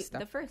be the first step.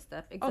 The first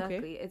step,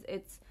 exactly.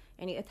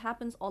 It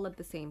happens all at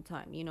the same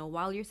time.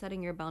 While you're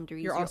setting your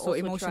boundaries, you're also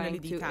emotionally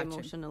trying detaching. to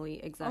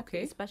emotionally,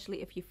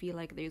 especially if you feel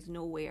like there's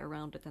no way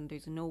around it and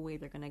there's no way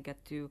they're going to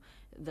get to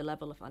the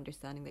level of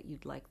understanding that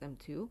you'd like them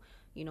to.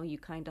 You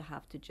kind of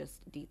have to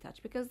just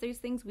detach, because there's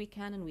things we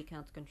can and we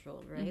can't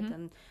control, right?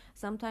 And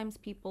sometimes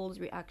people's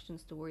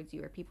reactions towards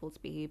you, or people's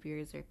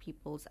behaviors, or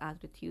people's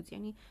attitudes,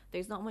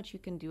 there's not much you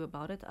can do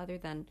about it other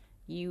than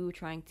you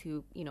trying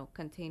to,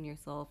 contain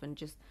yourself and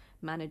just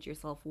manage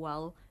yourself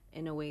well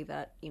in a way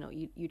that, you know,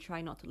 you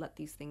try not to let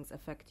these things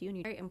affect you. And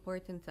it's very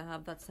important to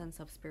have that sense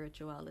of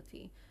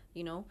spirituality,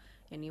 you know.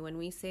 And when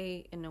we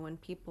say, you know, when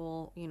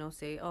people, you know,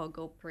 say, oh,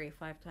 go pray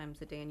 5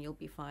 times a day and you'll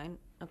be fine.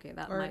 Okay,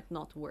 that might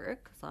not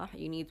work. صح?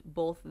 You need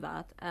both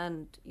that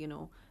and, you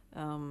know,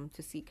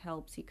 to seek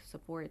help, seek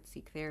support,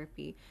 seek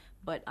therapy.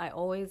 But I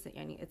always,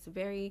 it's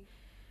very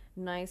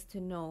nice to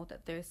know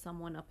that there's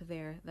someone up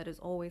there that is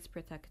always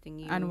protecting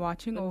you and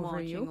watching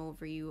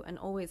over you, and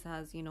always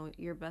has, you know,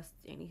 your best,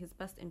 his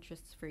best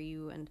interests for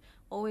you, and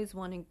always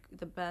wanting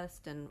the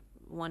best and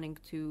wanting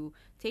to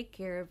take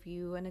care of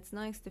you. And it's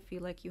nice to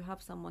feel like you have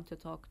someone to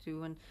talk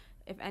to. And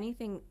if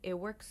anything, it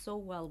works so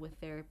well with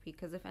therapy,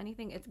 because if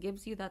anything, it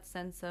gives you that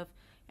sense of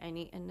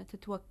ان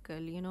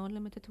تتوكل, you know,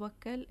 لما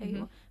تتوكل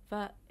ايوه.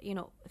 You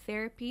know,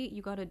 therapy,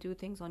 you got to do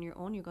things on your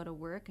own, you got to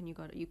work, and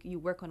you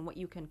work on what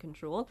you can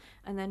control.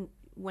 And then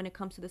when it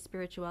comes to the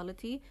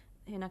spirituality,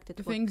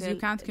 the things you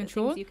can't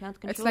control,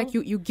 it's like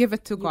you give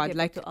it to God,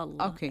 like to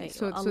Allah. Okay,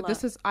 so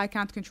this is, I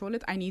can't control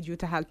it, I need you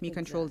to help me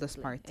control this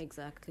part.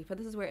 Exactly. But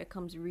this is where it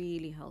comes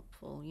really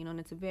helpful, you know. And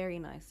it's very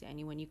nice,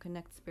 when you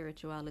connect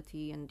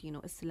spirituality and, you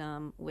know,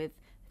 Islam with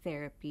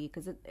therapy,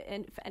 because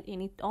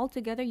all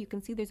together you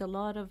can see there's a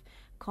lot of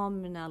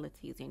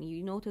commonalities, and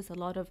you notice a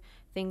lot of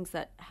things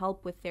that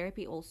help with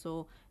therapy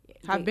also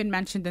have been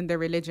mentioned in the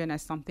religion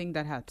as something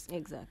that helps.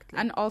 Exactly.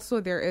 And also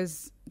there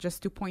is,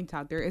 just to point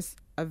out, there is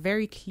a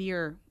very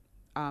clear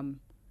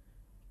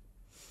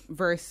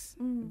verse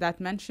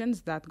that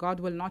mentions that God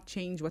will not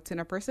change what's in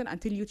a person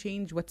until you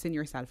change what's in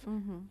yourself.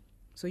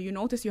 So you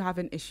notice you have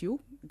an issue,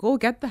 go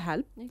get the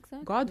help.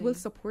 Exactly. God will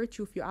support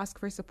you if you ask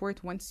for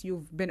support once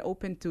you've been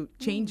open to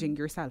changing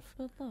yourself.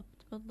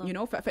 You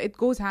know, it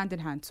goes hand in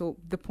hand. So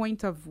the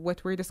point of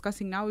what we're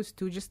discussing now is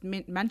to just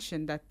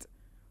mention that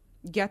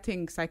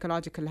getting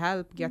psychological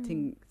help,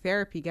 getting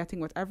therapy, getting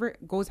whatever,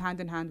 goes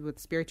hand in hand with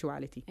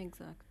spirituality.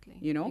 Exactly.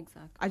 You know?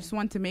 Exactly. I just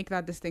want to make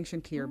that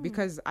distinction clear,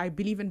 because I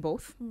believe in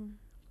both.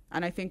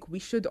 And I think we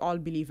should all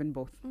believe in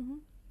both.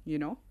 You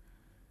know?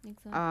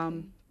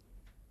 Exactly.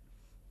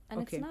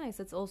 And it's nice.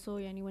 It's also,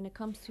 when it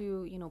comes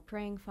to, you know,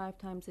 praying 5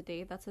 times a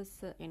day, that's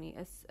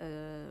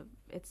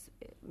it's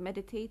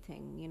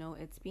meditating, you know,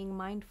 it's being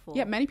mindful.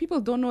 Yeah, many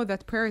people don't know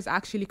that prayer is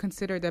actually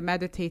considered a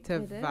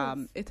meditative.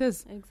 It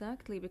is.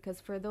 Exactly,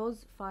 because for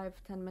those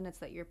 5-10 minutes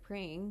that you're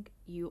praying,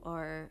 you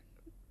are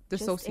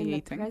dissociating.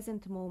 Just in the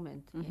present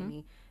moment.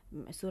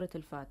 Surah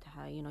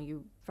Al-Fatiha, you know,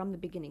 you from the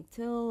beginning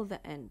till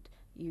the end,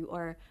 you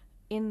are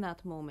in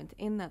that moment,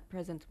 in that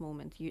present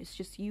moment. It's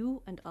just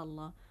you and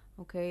Allah.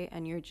 Okay,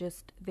 and you're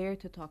just there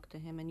to talk to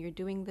him, and you're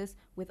doing this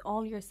with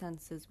all your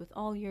senses, with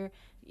all your,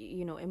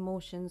 you know,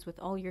 emotions, with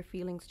all your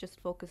feelings,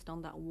 just focused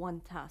on that one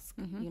task,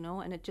 you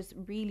know. And it just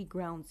really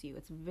grounds you.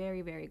 It's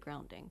very, very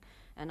grounding.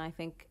 And I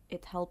think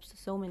it helps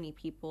so many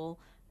people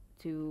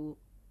to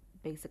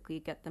basically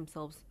get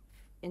themselves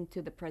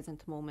into the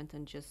present moment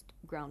and just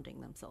grounding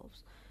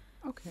themselves.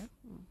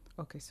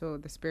 Okay, so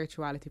the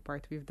spirituality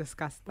part, we've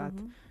discussed that.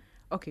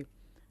 Okay,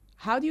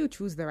 how do you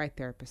choose the right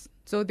therapist?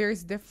 So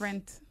there's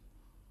different,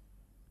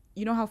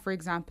 you know how, for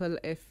example,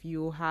 if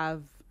you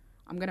have,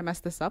 I'm going to mess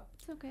this up.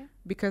 It's okay.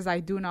 Because I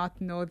do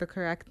not know the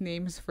correct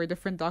names for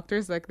different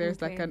doctors. Like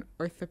there's like an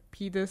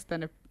orthopedist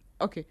and a,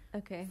 okay.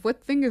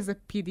 Foot thing is a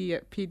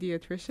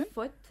pediatrician.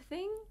 Foot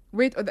thing?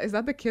 Wait, is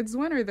that the kids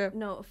one or the?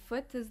 No,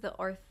 foot is the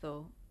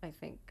ortho, I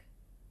think.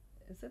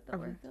 Is it the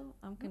ortho?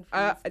 I'm confused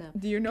now.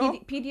 Do you know?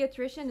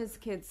 Pediatrician is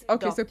kids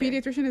Okay, doctor. So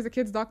pediatrician is a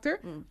kids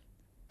doctor?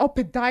 Oh,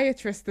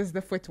 podiatrist is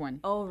the foot one.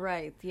 Oh,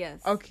 right.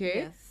 Yes.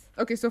 Okay. Yes.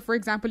 Okay, so for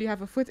example, you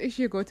have a foot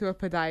issue, you go to a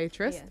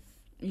podiatrist.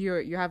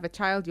 Yes. You have a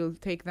child, you'll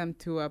take them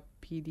to a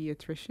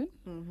pediatrician.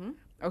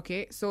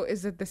 Okay, so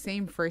is it the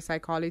same for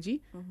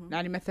psychology?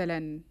 يعني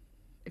مثلا,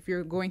 if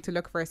you're going to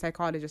look for a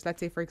psychologist,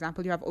 let's say for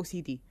example you have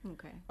OCD.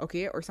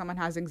 Okay, or someone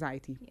has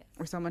anxiety. Yes.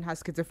 Or someone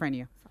has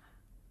schizophrenia.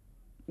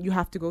 You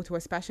have to go to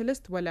a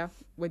specialist. What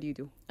do you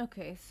do?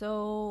 Okay,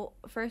 so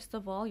first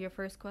of all, your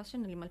first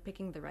question,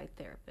 picking the right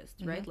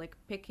therapist, right? Like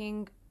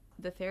picking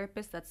the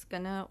therapist that's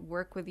gonna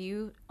work with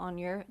you on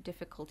your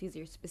difficulties,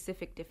 your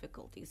specific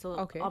difficulties.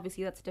 So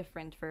obviously that's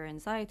different for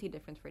anxiety,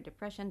 different for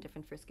depression,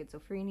 different for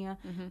schizophrenia.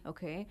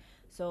 Okay,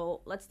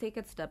 so let's take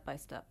it step by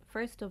step.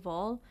 First of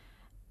all,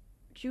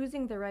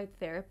 choosing the right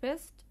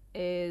therapist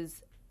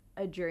is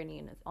a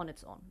journey on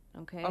its own.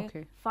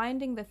 Okay,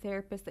 finding the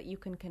therapist that you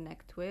can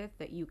connect with,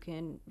 that you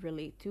can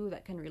relate to,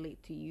 that can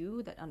relate to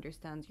you, that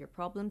understands your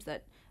problems,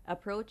 that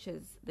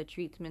approaches the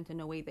treatment in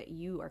a way that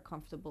you are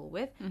comfortable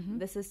with.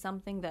 This is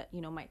something that,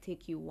 you know, might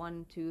take you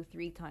 1, 2,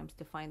 3 times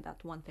to find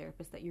that one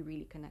therapist that you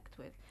really connect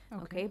with.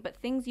 Okay, but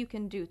things you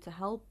can do to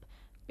help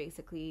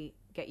basically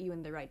get you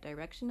in the right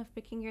direction of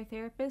picking your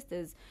therapist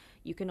is,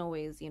 you can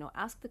always, you know,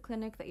 ask the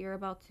clinic that you're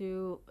about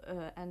to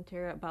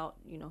enter about,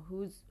 you know,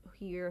 who's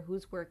here,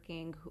 who's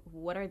working,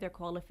 what are their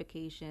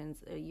qualifications,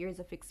 years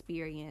of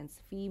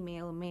experience,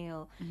 female,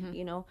 male.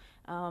 You know,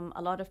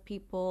 a lot of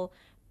people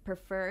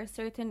prefer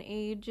certain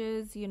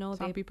ages,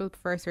 Some people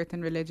prefer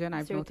certain religion.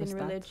 I've certain noticed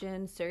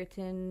religion,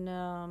 certain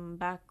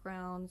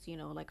backgrounds,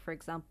 like for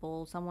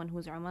example, someone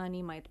who's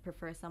Omani might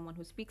prefer someone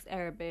who speaks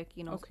Arabic,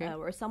 Okay.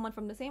 or someone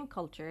from the same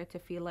culture to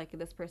feel like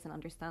this person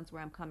understands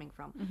where I'm coming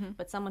from. Mm-hmm.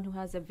 But someone who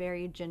has a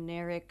very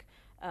generic,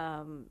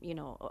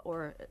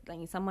 or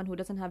like someone who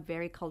doesn't have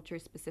very culture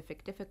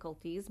specific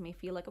difficulties may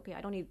feel like, okay,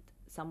 I don't need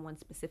someone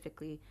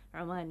specifically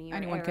Omani or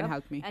Anyone Arab. can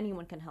help me.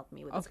 Anyone can help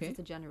me with this. Okay. It's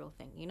a general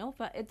thing,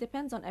 but it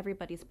depends on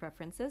everybody's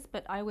preferences.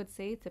 But I would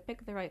say to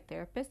pick the right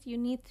therapist, you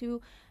need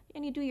to,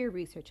 and you do your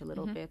research a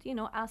little bit,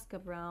 ask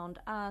around,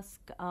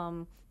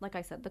 like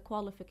I said, the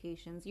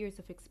qualifications, years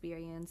of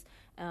experience,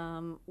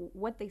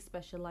 what they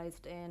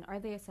specialized in. Are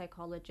they a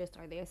psychologist?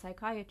 Are they a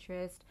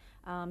psychiatrist?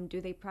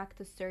 Do they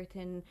practice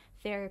certain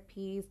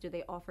therapies? Do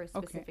they offer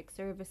specific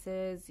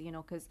services?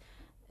 Because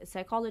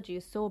psychology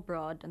is so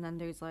broad, and then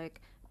there's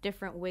like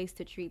different ways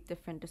to treat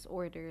different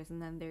disorders, and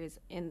then there's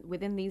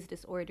within these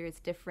disorders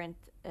different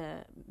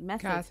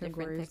methods,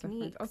 different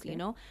techniques,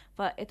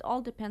 but it all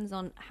depends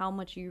on how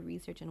much you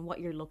research and what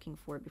you're looking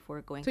for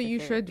before going to So you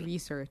therapy. should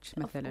research,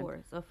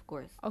 مثلا. Of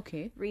course.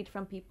 Okay. Read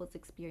from people's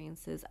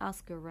experiences,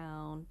 ask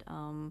around,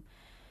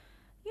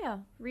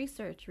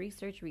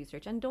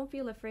 research, and don't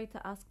feel afraid to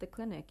ask the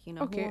clinic,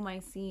 Okay. who am I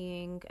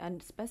seeing,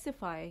 and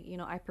specify,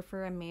 I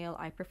prefer a male,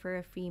 I prefer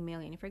a female.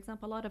 And for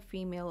example, a lot of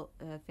female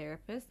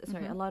therapists,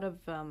 a lot of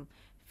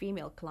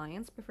female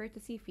clients prefer to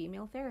see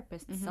female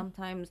therapists.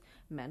 Sometimes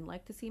men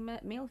like to see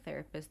male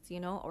therapists,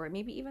 or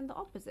maybe even the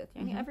opposite.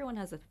 Everyone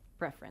has a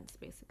preference,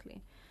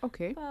 basically.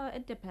 Okay. But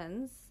it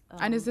depends.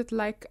 And is it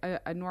like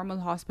a normal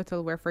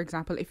hospital where, for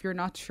example, if you're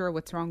not sure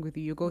what's wrong with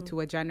you, you go to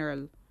a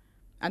general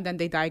and then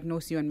they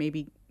diagnose you and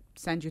maybe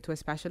send you to a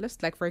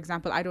specialist? Like, for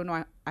example, I don't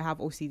know, I have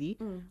OCD.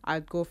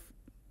 I'd go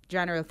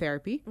general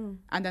therapy,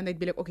 and then they'd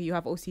be like, okay, you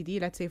have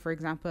OCD. Let's say, for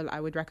example, I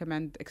would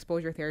recommend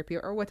exposure therapy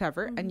or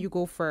whatever, and you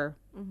go for,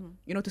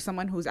 to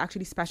someone who's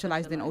actually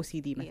specialized in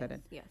OCD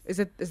method. Yes.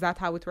 Is that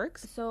how it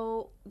works?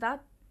 So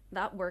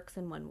that works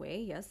in one way.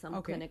 Yes,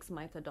 some clinics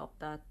might adopt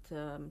that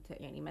to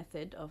any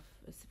method of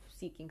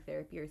seeking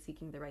therapy or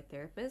seeking the right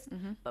therapist.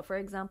 But for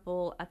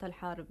example, at Al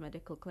Harb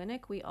Medical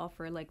Clinic, we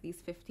offer like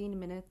these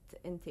 15-minute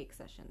intake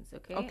sessions.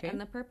 Okay.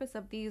 And the purpose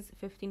of these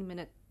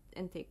 15-minute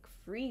intake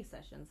free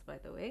sessions, by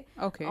the way,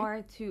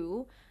 are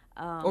to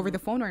over the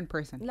phone or in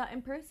person? Not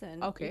in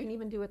person. Okay. You can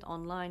even do it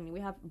online.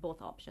 We have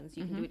both options.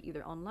 You can do it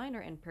either online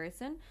or in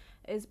person.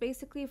 Is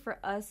basically for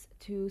us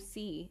to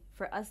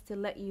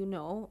let you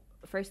know.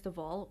 First of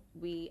all,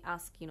 we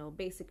ask,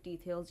 basic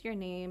details, your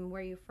name,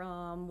 where you're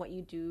from, what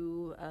you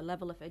do,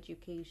 level of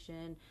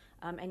education,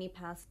 any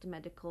past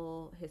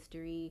medical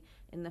history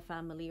in the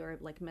family or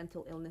like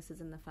mental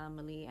illnesses in the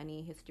family,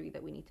 any history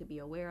that we need to be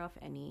aware of,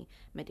 any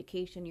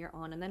medication you're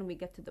on. And then we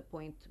get to the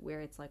point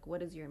where it's like,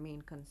 what is your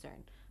main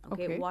concern?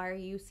 Okay. Why are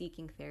you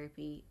seeking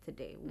therapy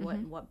today?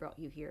 What brought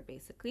you here,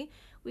 basically?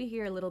 We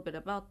hear a little bit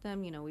about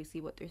them, we see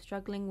what they're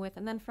struggling with.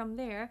 And then from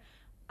there,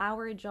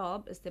 our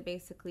job is to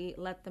basically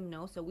let them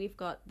know. So we've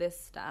got this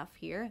staff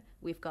here.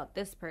 We've got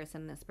this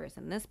person is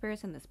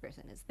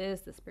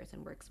this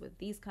person works with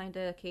these kind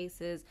of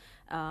cases.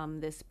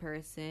 This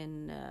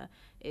person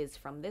is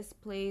from this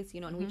place,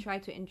 and we try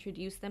to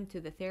introduce them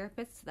to the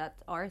therapists that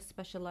are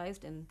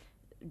specialized in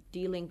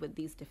dealing with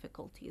these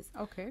difficulties.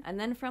 Okay. And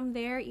then from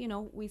there,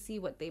 we see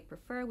what they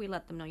prefer. We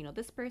let them know,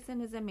 this person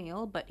is a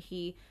male, but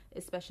he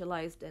is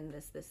specialized in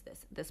this.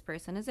 This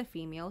person is a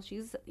female.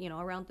 She's,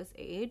 around this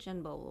age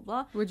and blah, blah,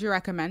 blah. Would you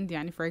recommend,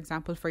 Yani, for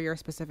example, for your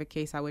specific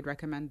case, I would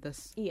recommend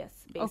this? Yes,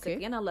 basically.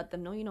 Okay. And I'll let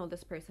them know,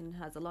 this person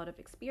has a lot of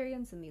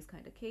experience in these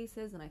kind of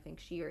cases, and I think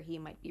she or he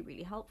might be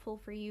really helpful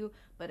for you.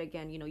 But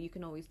again, you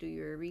can always do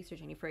your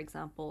research. And for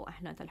example,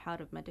 at Al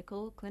Harb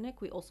Medical Clinic,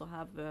 we also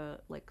have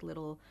like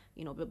little,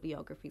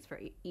 bibliographies for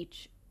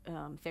each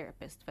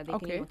therapist. But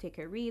they can take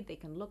a read, they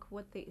can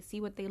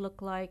see what they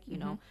look like,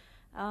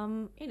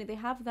 they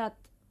have that,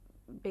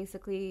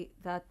 basically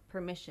that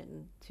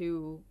permission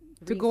to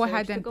go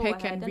ahead and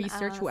pick and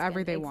research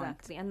whoever they want.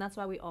 Exactly. And that's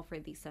why we offer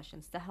these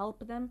sessions, to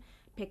help them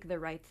pick the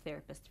right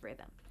therapist for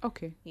them.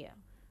 Okay. Yeah.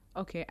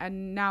 Okay.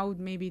 And now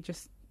maybe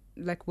just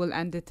like we'll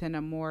end it in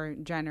a more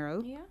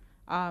general. Yeah.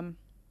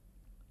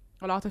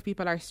 A lot of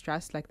people are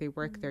stressed, like they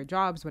work their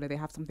jobs, whether they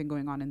have something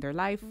going on in their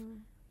life.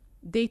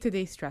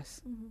 Day-to-day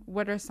stress.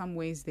 What are some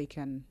ways they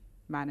can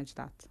manage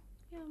that?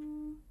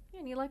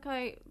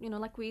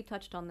 Like we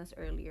touched on this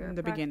earlier. In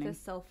the beginning.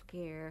 Practice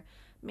self-care.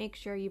 Make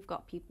sure you've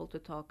got people to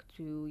talk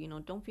to.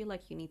 Don't feel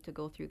like you need to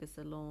go through this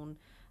alone.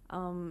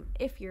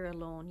 If you're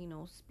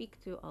alone, speak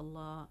to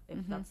Allah if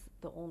that's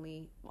the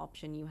only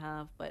option you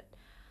have. But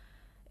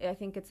I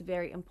think it's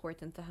very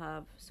important to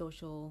have a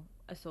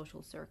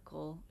social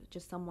circle,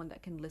 just someone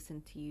that can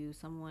listen to you,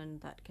 someone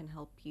that can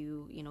help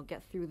you,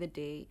 get through the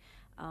day.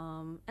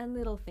 And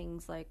little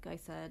things, like I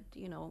said,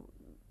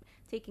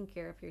 taking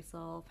care of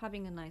yourself,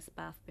 having a nice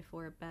bath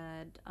before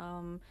bed,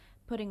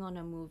 putting on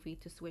a movie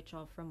to switch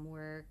off from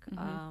work,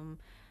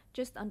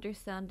 just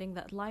understanding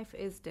that life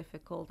is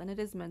difficult and it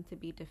is meant to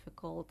be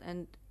difficult,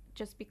 and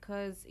just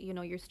because, you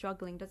know, you're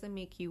struggling doesn't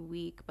make you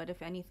weak, but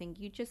if anything,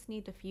 you just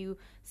need a few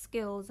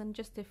skills and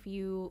just a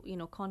few, you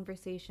know,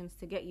 conversations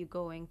to get you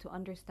going, to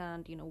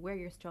understand, you know, where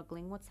you're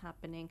struggling, what's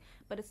happening.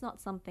 But it's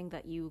not something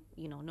that you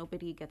know,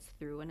 nobody gets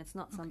through, and it's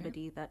not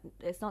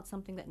it's not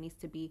something that needs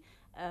to be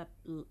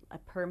a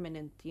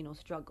permanent, you know,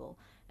 struggle.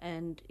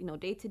 And, you know,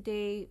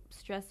 day-to-day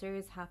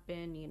stressors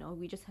happen. You know,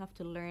 we just have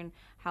to learn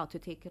how to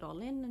take it all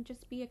in and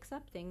just be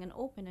accepting and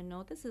open and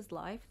know this is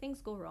life. Things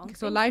go wrong.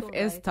 So life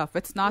is tough.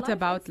 It's not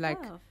about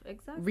exactly.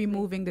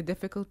 removing the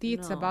difficulty.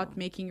 It's about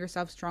making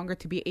yourself stronger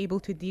to be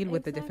able to deal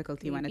with the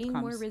difficulty when it comes.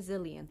 Being more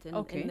resilient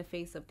in the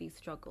face of these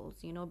struggles.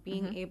 You know,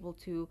 being able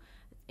to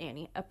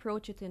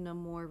approach it in a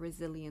more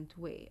resilient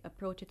way.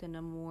 Approach it in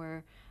a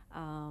more,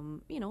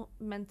 you know,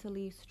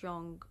 mentally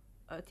strong.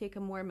 Take a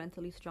more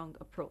mentally strong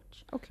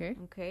approach. Okay.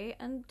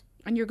 And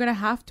you're going to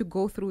have to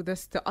go through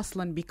this to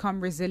aslan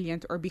become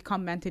resilient or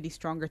become mentally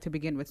stronger to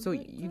begin with. So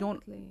you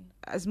don't,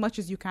 as much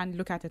as you can,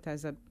 look at it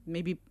as a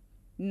maybe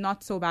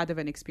not so bad of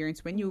an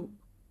experience when you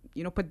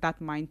know, put that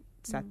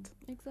mindset.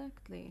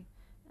 Exactly.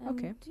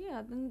 And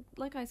yeah, then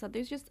like I said,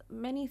 there's just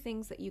many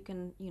things that you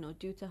can, you know,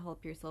 do to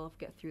help yourself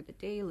get through the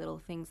day. Little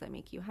things that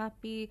make you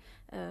happy,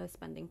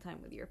 spending time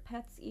with your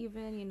pets,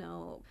 even, you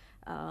know,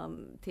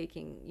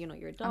 taking, you know,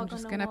 your dog on a walk. I'm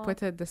just gonna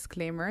put a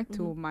disclaimer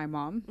to my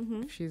mom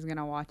if she's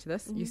gonna watch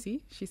this. You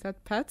see, she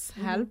said pets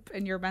help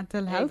in your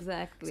mental health.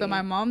 Exactly. So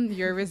my mom,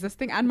 you're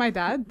resisting, and my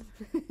dad.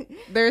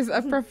 There's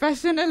a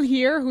professional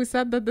here who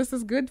said that this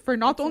is good for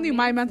not only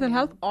my mental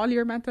health, all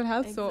your mental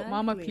health. Exactly. So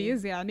mama,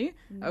 please, yani,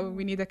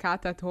 we need a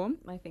cat at home.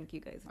 I think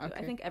you guys do.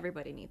 I think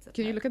everybody needs a pet.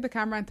 Can you look at the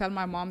camera and tell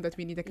my mom that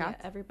we need a cat?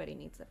 Yeah, everybody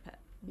needs a pet.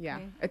 Okay? Yeah,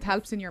 it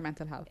helps in your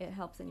mental health. It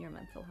helps in your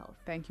mental health.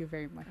 Thank you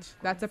very much.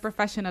 That's a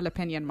professional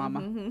opinion,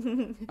 mama.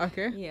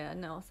 Okay? Yeah,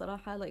 no,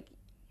 صراحة, like,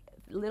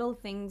 little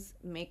things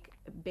make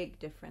big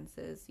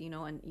differences, you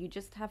know, and you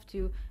just have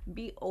to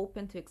be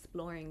open to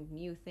exploring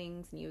new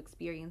things, new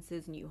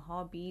experiences, new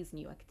hobbies,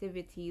 new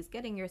activities,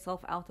 getting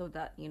yourself out of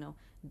that, you know,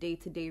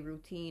 day-to-day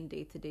routine,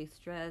 day-to-day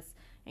stress,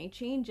 and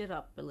change it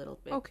up a little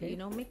bit. You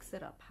know, mix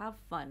it up, have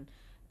fun.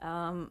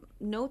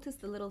 Notice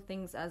the little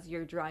things as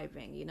you're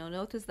driving, you know,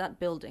 notice that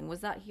building.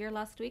 Was that here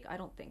last week? I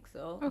don't think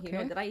so. You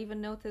know, did I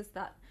even notice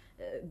that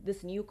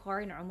this new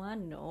car in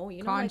Oman? No. You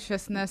know,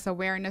 consciousness, like,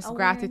 awareness,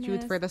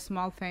 gratitude for the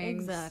small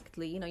things.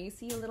 Exactly. You know, you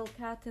see a little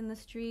cat in the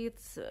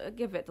streets,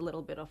 give it a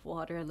little bit of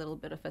water, a little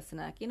bit of a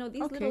snack. You know,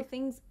 these little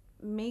things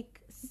make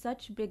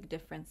such big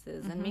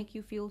differences and make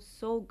you feel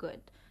so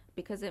good,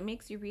 because it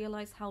makes you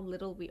realize how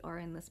little we are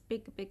in this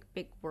big, big,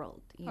 big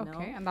world, you know?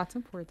 And that's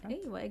important.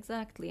 Anyway,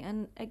 exactly.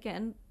 And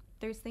again,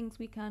 there's things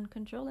we can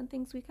control and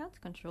things we can't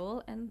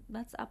control, and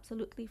that's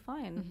absolutely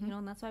fine. You know,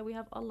 and that's why we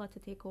have Allah to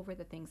take over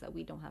the things that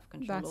we don't have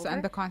control over.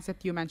 And the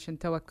concept you mentioned,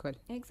 tawakkul.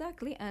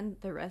 Exactly. And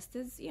the rest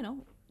is, you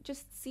know,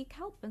 just seek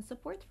help and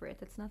support for it.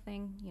 It's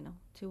nothing, you know,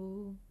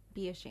 to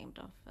be ashamed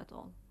of at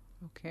all.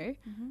 Okay.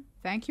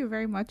 Thank you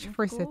very much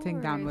for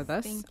sitting down with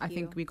us. I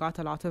think we got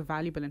a lot of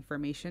valuable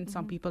information.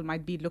 Some people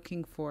might be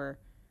looking for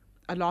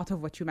a lot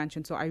of what you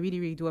mentioned. So I really,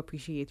 really do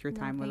appreciate your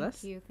time with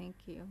us. Thank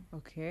you.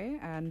 Okay.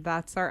 And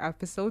that's our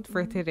episode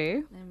for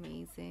today.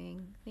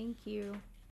 Amazing. Thank you.